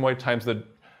the sigmoid times the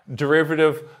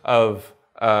derivative of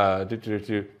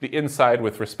the inside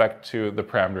with respect to the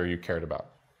parameter you cared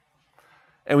about.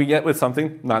 And we get with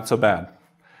something not so bad.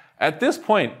 At this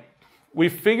point,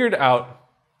 we've figured out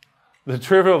the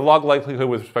derivative of log likelihood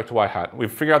with respect to y hat.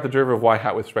 We've figured out the derivative of y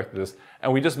hat with respect to this,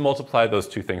 and we just multiply those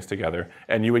two things together,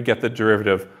 and you would get the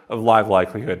derivative of log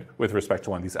likelihood with respect to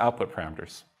one of these output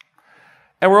parameters.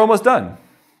 And we're almost done.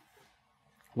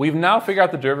 We've now figured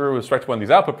out the derivative with respect to one of these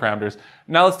output parameters.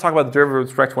 Now let's talk about the derivative with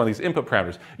respect to one of these input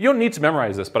parameters. You don't need to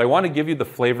memorize this, but I want to give you the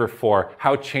flavor for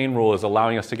how chain rule is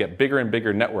allowing us to get bigger and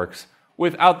bigger networks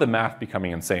without the math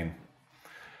becoming insane.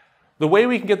 The way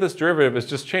we can get this derivative is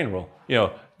just chain rule.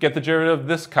 Get the derivative of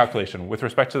this calculation with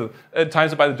respect to,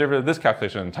 times it by the derivative of this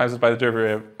calculation, and times it by the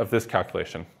derivative of this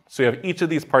calculation. So you have each of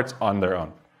these parts on their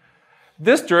own.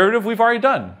 This derivative we've already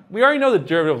done. We already know the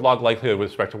derivative of log likelihood with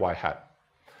respect to y hat.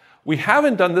 We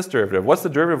haven't done this derivative. What's the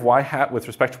derivative of y hat with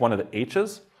respect to one of the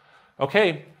h's?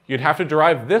 Okay, you'd have to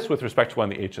derive this with respect to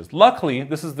one of the h's. Luckily,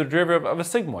 this is the derivative of a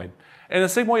sigmoid. And the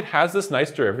sigmoid has this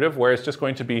nice derivative where it's just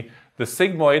going to be the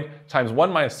sigmoid times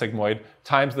 1 minus sigmoid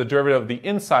times the derivative of the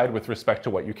inside with respect to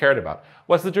what you cared about.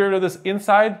 What's the derivative of this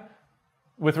inside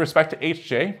with respect to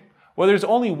hj? Well, there's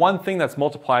only one thing that's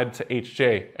multiplied to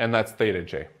hj, and that's theta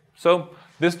j. So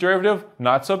this derivative,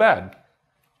 not so bad.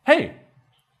 Hey,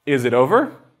 is it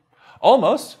over?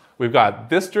 Almost. We've got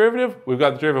this derivative, we've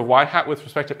got the derivative of y hat with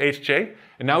respect to hj,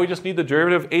 and now we just need the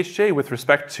derivative of hj with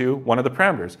respect to one of the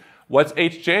parameters. What's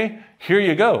hj? Here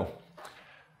you go.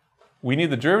 We need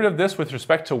the derivative of this with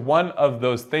respect to one of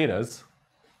those thetas.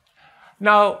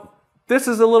 Now, this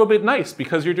is a little bit nice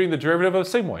because you're doing the derivative of a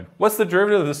sigmoid. What's the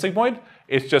derivative of the sigmoid?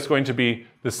 It's just going to be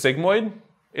the sigmoid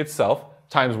itself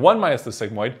times 1 minus the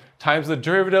sigmoid times the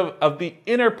derivative of the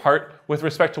inner part with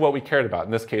respect to what we cared about,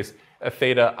 in this case, a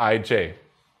theta ij.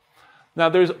 Now,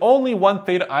 there's only one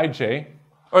theta ij,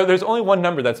 or there's only one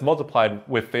number that's multiplied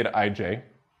with theta ij.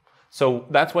 So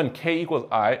that's when k equals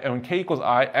I, and when k equals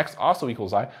I, x also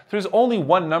equals I. So there's only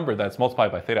one number that's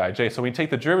multiplied by theta ij. So we take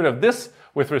the derivative of this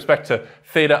with respect to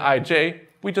theta ij,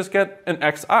 we just get an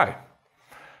xi.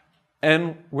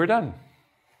 And we're done.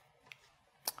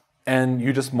 And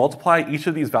you just multiply each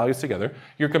of these values together.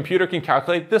 Your computer can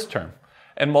calculate this term,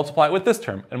 and multiply it with this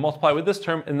term, and multiply it with this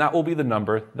term, and that will be the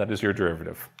number that is your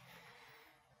derivative.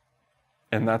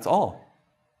 And that's all.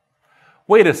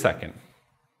 Wait a second.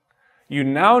 You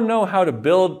now know how to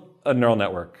build a neural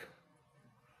network.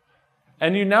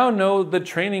 And you now know that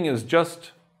training is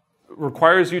just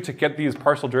requires you to get these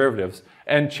partial derivatives.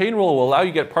 And chain rule will allow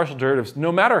you to get partial derivatives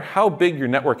no matter how big your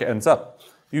network ends up.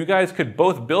 You guys could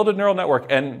both build a neural network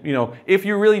and, if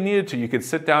you really needed to, you could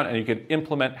sit down and you could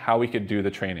implement how we could do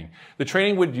the training. The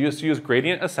training would just use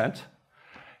gradient ascent.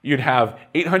 You'd have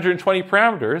 820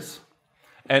 parameters.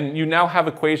 And you now have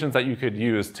equations that you could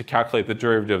use to calculate the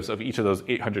derivatives of each of those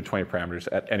 820 parameters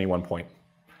at any one point.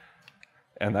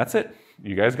 And that's it.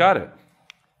 You guys got it.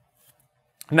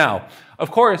 Now,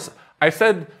 of course, I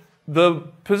said the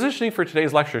positioning for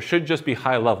today's lecture should just be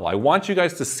high level. I want you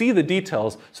guys to see the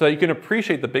details so that you can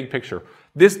appreciate the big picture.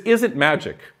 This isn't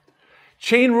magic.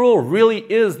 Chain rule really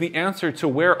is the answer to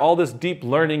where all this deep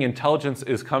learning intelligence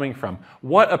is coming from.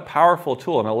 What a powerful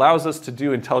tool, and allows us to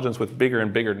do intelligence with bigger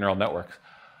and bigger neural networks.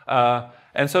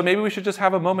 And so maybe we should just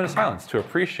have a moment of silence to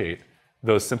appreciate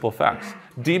those simple facts.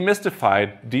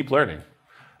 Demystified deep learning.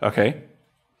 Okay?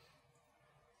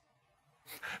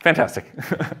 Fantastic.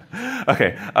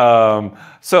 Okay,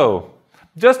 so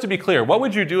just to be clear, what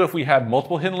would you do if we had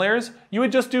multiple hidden layers? You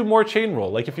would just do more chain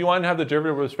rule. Like if you wanted to have the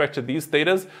derivative with respect to these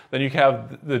thetas, then you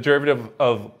have the derivative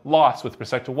of loss with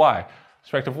respect to y.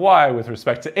 Respect of y with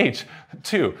respect to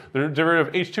h2, the derivative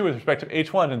of h2 with respect to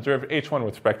h1, and derivative of h1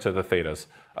 with respect to the thetas.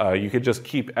 You could just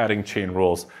keep adding chain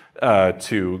rules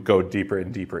to go deeper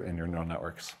and deeper in your neural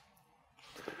networks.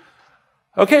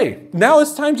 Okay, now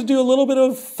it's time to do a little bit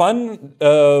of fun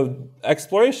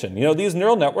exploration. These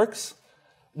neural networks,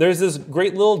 there's this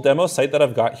great little demo site that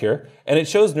I've got here, and it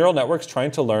shows neural networks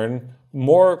trying to learn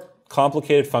more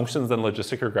complicated functions than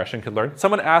logistic regression could learn.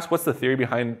 Someone asked, what's the theory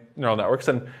behind neural networks?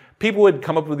 And people would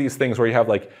come up with these things where you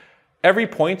have every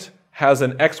point has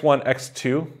an x1,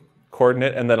 x2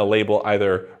 coordinate and then a label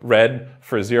either red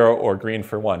for 0 or green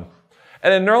for 1.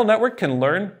 And a neural network can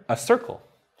learn a circle.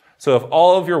 So if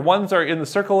all of your 1s are in the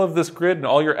circle of this grid and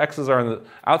all your x's are on the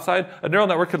outside, a neural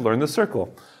network could learn the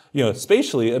circle.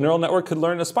 Spatially, a neural network could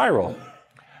learn a spiral.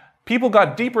 People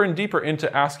got deeper and deeper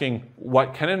into asking,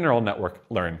 what can a neural network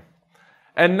learn?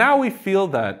 And now we feel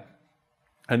that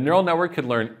a neural network could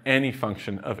learn any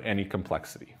function of any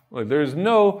complexity. There's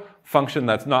no function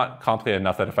that's not complicated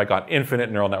enough that if I got infinite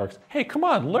neural networks, hey, come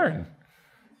on, learn.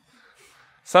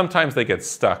 Sometimes they get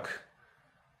stuck.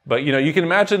 But you can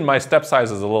imagine my step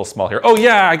size is a little small here. Oh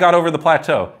yeah, I got over the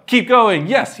plateau. Keep going.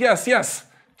 Yes, yes, yes.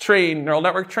 Train, neural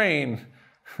network, train.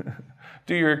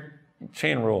 Do your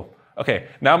chain rule. Okay,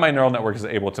 now my neural network is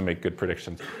able to make good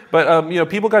predictions. But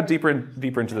people got deeper and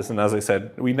deeper into this, and as I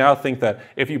said, we now think that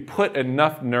if you put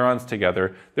enough neurons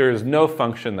together, there is no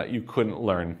function that you couldn't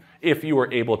learn if you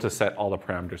were able to set all the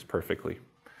parameters perfectly.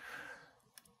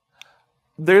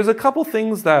 There's a couple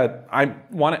things that I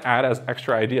want to add as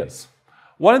extra ideas.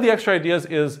 One of the extra ideas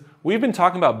is we've been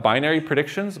talking about binary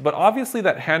predictions, but obviously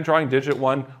that hand drawing digit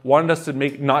one wanted us to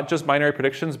make not just binary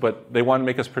predictions, but they wanted to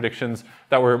make us predictions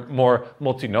that were more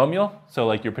multinomial. So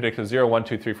like you predict a 0, 1,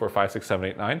 2, 3, 4, 5, 6, 7,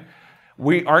 8, 9.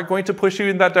 We aren't going to push you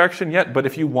in that direction yet, but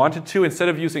if you wanted to, instead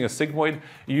of using a sigmoid,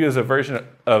 you use a version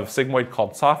of sigmoid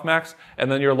called softmax,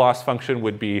 and then your loss function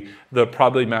would be the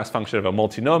probability mass function of a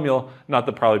multinomial, not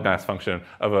the probability mass function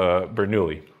of a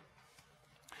Bernoulli.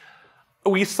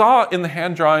 We saw in the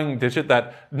hand drawing digit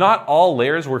that not all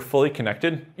layers were fully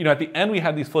connected. At the end we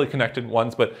had these fully connected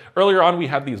ones, but earlier on we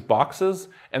had these boxes,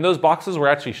 and those boxes were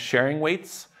actually sharing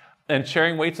weights. And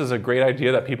sharing weights is a great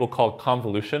idea that people call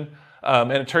convolution.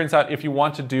 And it turns out if you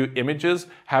want to do images,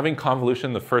 having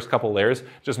convolution in the first couple layers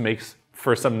just makes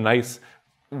for some nice,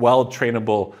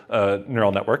 well-trainable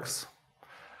neural networks.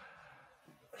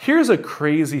 Here's a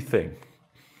crazy thing.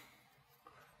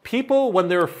 People, when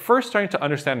they were first starting to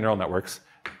understand neural networks,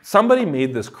 somebody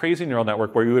made this crazy neural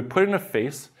network where you would put in a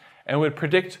face and would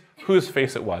predict whose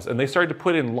face it was. And they started to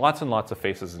put in lots and lots of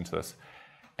faces into this.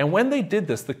 And when they did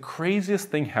this, the craziest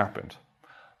thing happened.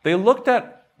 They looked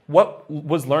at what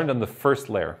was learned in the first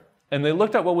layer, and they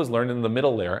looked at what was learned in the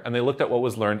middle layer, and they looked at what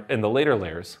was learned in the later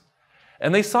layers.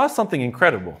 And they saw something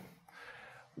incredible.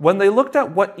 When they looked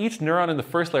at what each neuron in the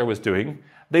first layer was doing,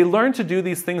 they learned to do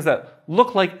these things that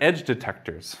look like edge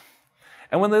detectors.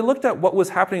 And when they looked at what was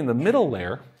happening in the middle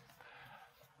layer,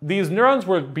 these neurons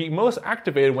would be most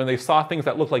activated when they saw things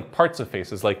that looked like parts of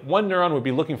faces. Like one neuron would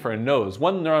be looking for a nose,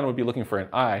 one neuron would be looking for an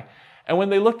eye. And when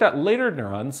they looked at later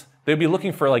neurons, they'd be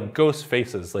looking for like ghost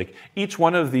faces. Like each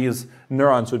one of these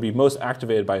neurons would be most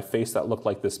activated by a face that looked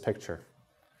like this picture.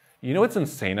 You know what's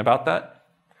insane about that?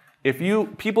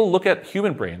 People look at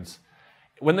human brains.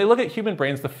 When they look at human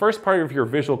brains, the first part of your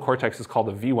visual cortex is called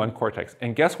the V1 cortex.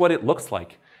 And guess what it looks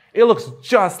like? It looks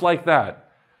just like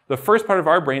that. The first part of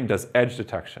our brain does edge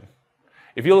detection.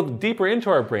 If you look deeper into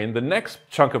our brain, the next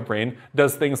chunk of brain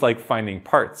does things like finding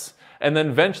parts. And then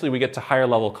eventually we get to higher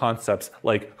level concepts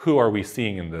like who are we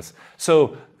seeing in this?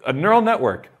 So a neural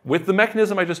network with the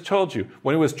mechanism I just told you,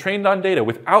 when it was trained on data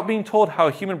without being told how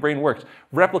a human brain worked,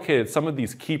 replicated some of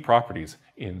these key properties.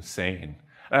 Insane.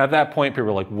 And at that point, people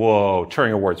were like, whoa,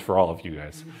 Turing Awards for all of you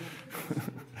guys.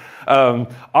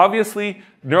 Obviously,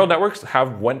 neural networks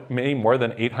have many more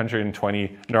than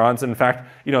 820 neurons. In fact,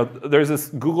 there's this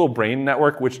Google Brain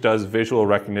Network which does visual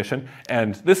recognition,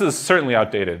 and this is certainly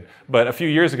outdated. But a few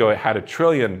years ago, it had 1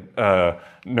 trillion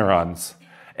neurons.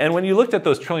 And when you looked at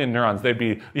those trillion neurons, they'd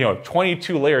be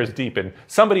 22 layers deep, and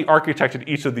somebody architected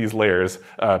each of these layers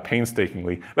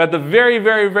painstakingly. But at the very,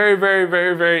 very, very, very,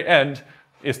 very, very end,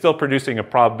 is still producing a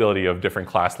probability of different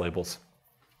class labels.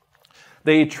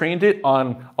 They trained it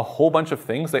on a whole bunch of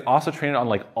things. They also trained it on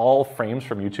like all frames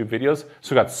from YouTube videos,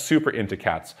 so it got super into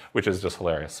cats, which is just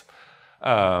hilarious.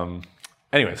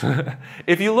 Anyways,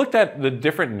 if you looked at the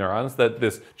different neurons that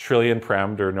this trillion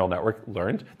parameter neural network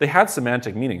learned, they had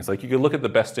semantic meanings. Like you could look at the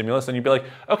best stimulus and you'd be like,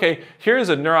 okay, here's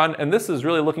a neuron, and this is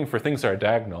really looking for things that are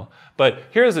diagonal. But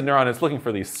here's a neuron that's looking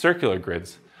for these circular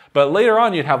grids. But later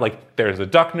on, you'd have like, there's the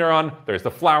duck neuron, there's the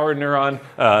flower neuron,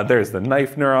 there's the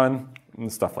knife neuron,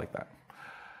 and stuff like that.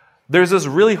 There's this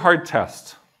really hard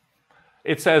test.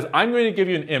 It says, I'm going to give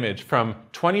you an image from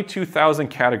 22,000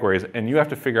 categories, and you have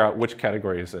to figure out which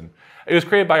category is in. It was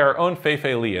created by our own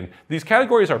Fei-Fei Li, and these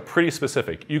categories are pretty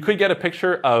specific. You could get a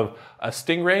picture of a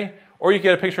stingray, or you could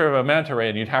get a picture of a manta ray,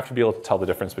 and you'd have to be able to tell the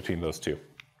difference between those two.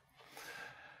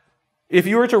 If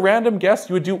you were to random guess,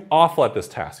 you would do awful at this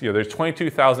task. There's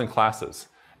 22,000 classes.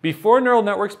 Before neural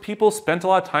networks, people spent a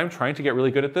lot of time trying to get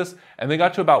really good at this, and they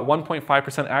got to about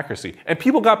 1.5% accuracy. And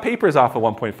people got papers off of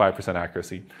 1.5%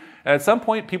 accuracy. And at some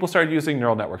point, people started using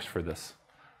neural networks for this.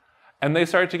 And they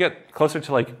started to get closer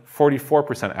to like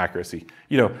 44% accuracy.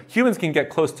 Humans can get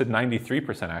close to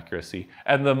 93% accuracy,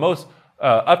 and the most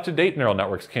up-to-date neural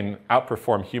networks can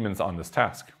outperform humans on this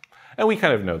task. And we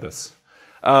kind of know this.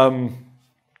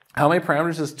 How many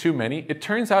parameters is too many? It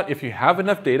turns out if you have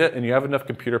enough data and you have enough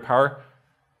computer power,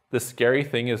 the scary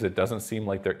thing is it doesn't seem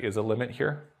like there is a limit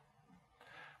here.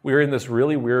 We're in this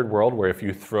really weird world where if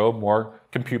you throw more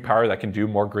compute power that can do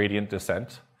more gradient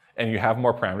descent, and you have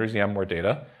more parameters, you have more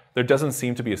data, There doesn't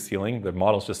seem to be a ceiling. The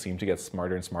models just seem to get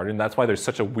smarter and smarter. And that's why there's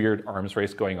such a weird arms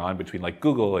race going on between like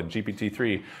Google and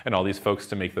GPT-3 and all these folks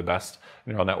to make the best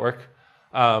neural network.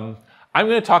 I'm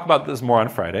going to talk about this more on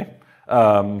Friday.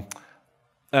 And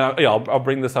I'll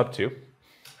bring this up too.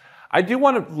 I do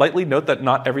want to lightly note that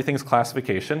not everything's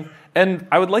classification. And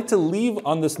I would like to leave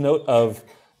on this note of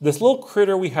this little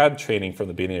critter we had training from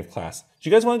the beginning of class. Do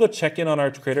you guys want to go check in on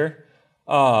our critter?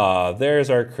 Ah, there's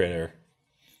our critter.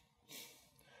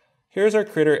 Here's our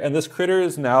critter, and this critter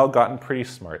has now gotten pretty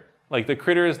smart. Like the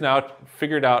critter has now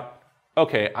figured out,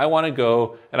 okay, I want to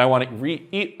go and I want to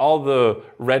eat all the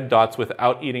red dots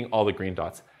without eating all the green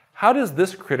dots. How does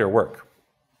this critter work?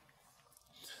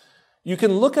 You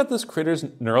can look at this critter's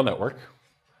neural network.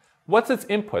 What's its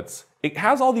inputs? It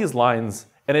has all these lines,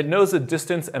 and it knows a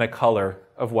distance and a color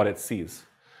of what it sees.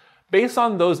 Based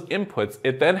on those inputs,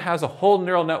 it then has a whole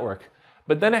neural network,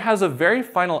 but then it has a very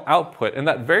final output, and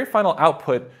that very final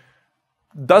output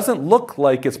doesn't look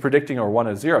like it's predicting a 1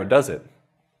 or 0, does it?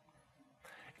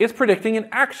 It's predicting an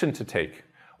action to take.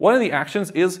 One of the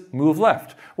actions is move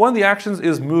left. One of the actions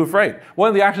is move right. One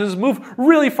of the actions is move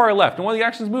really far left. And one of the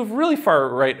actions is move really far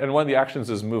right. And one of the actions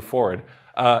is move forward.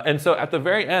 And so at the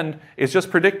very end, it's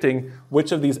just predicting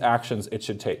which of these actions it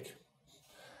should take.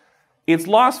 Its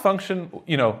loss function,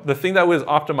 the thing that was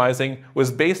optimizing was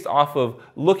based off of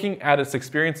looking at its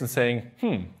experience and saying,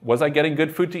 was I getting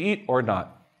good food to eat or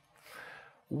not?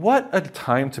 What a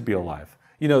time to be alive.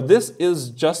 This is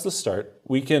just the start.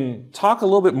 We can talk a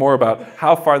little bit more about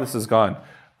how far this has gone.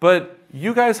 But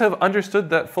you guys have understood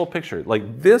that full picture.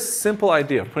 Like this simple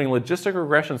idea of putting logistic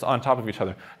regressions on top of each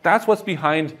other, that's what's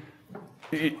behind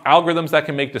algorithms that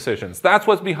can make decisions. That's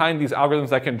what's behind these algorithms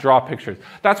that can draw pictures.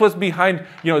 That's what's behind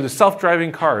the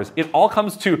self-driving cars. It all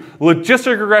comes to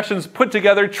logistic regressions put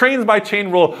together, trains by chain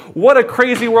rule. What a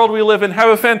crazy world we live in. Have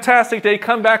a fantastic day.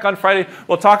 Come back on Friday.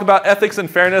 We'll talk about ethics and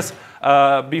fairness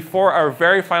before our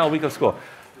very final week of school.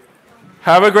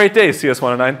 Have a great day,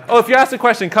 CS109. Oh, if you ask a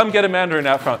question, come get a Mandarin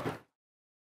out front.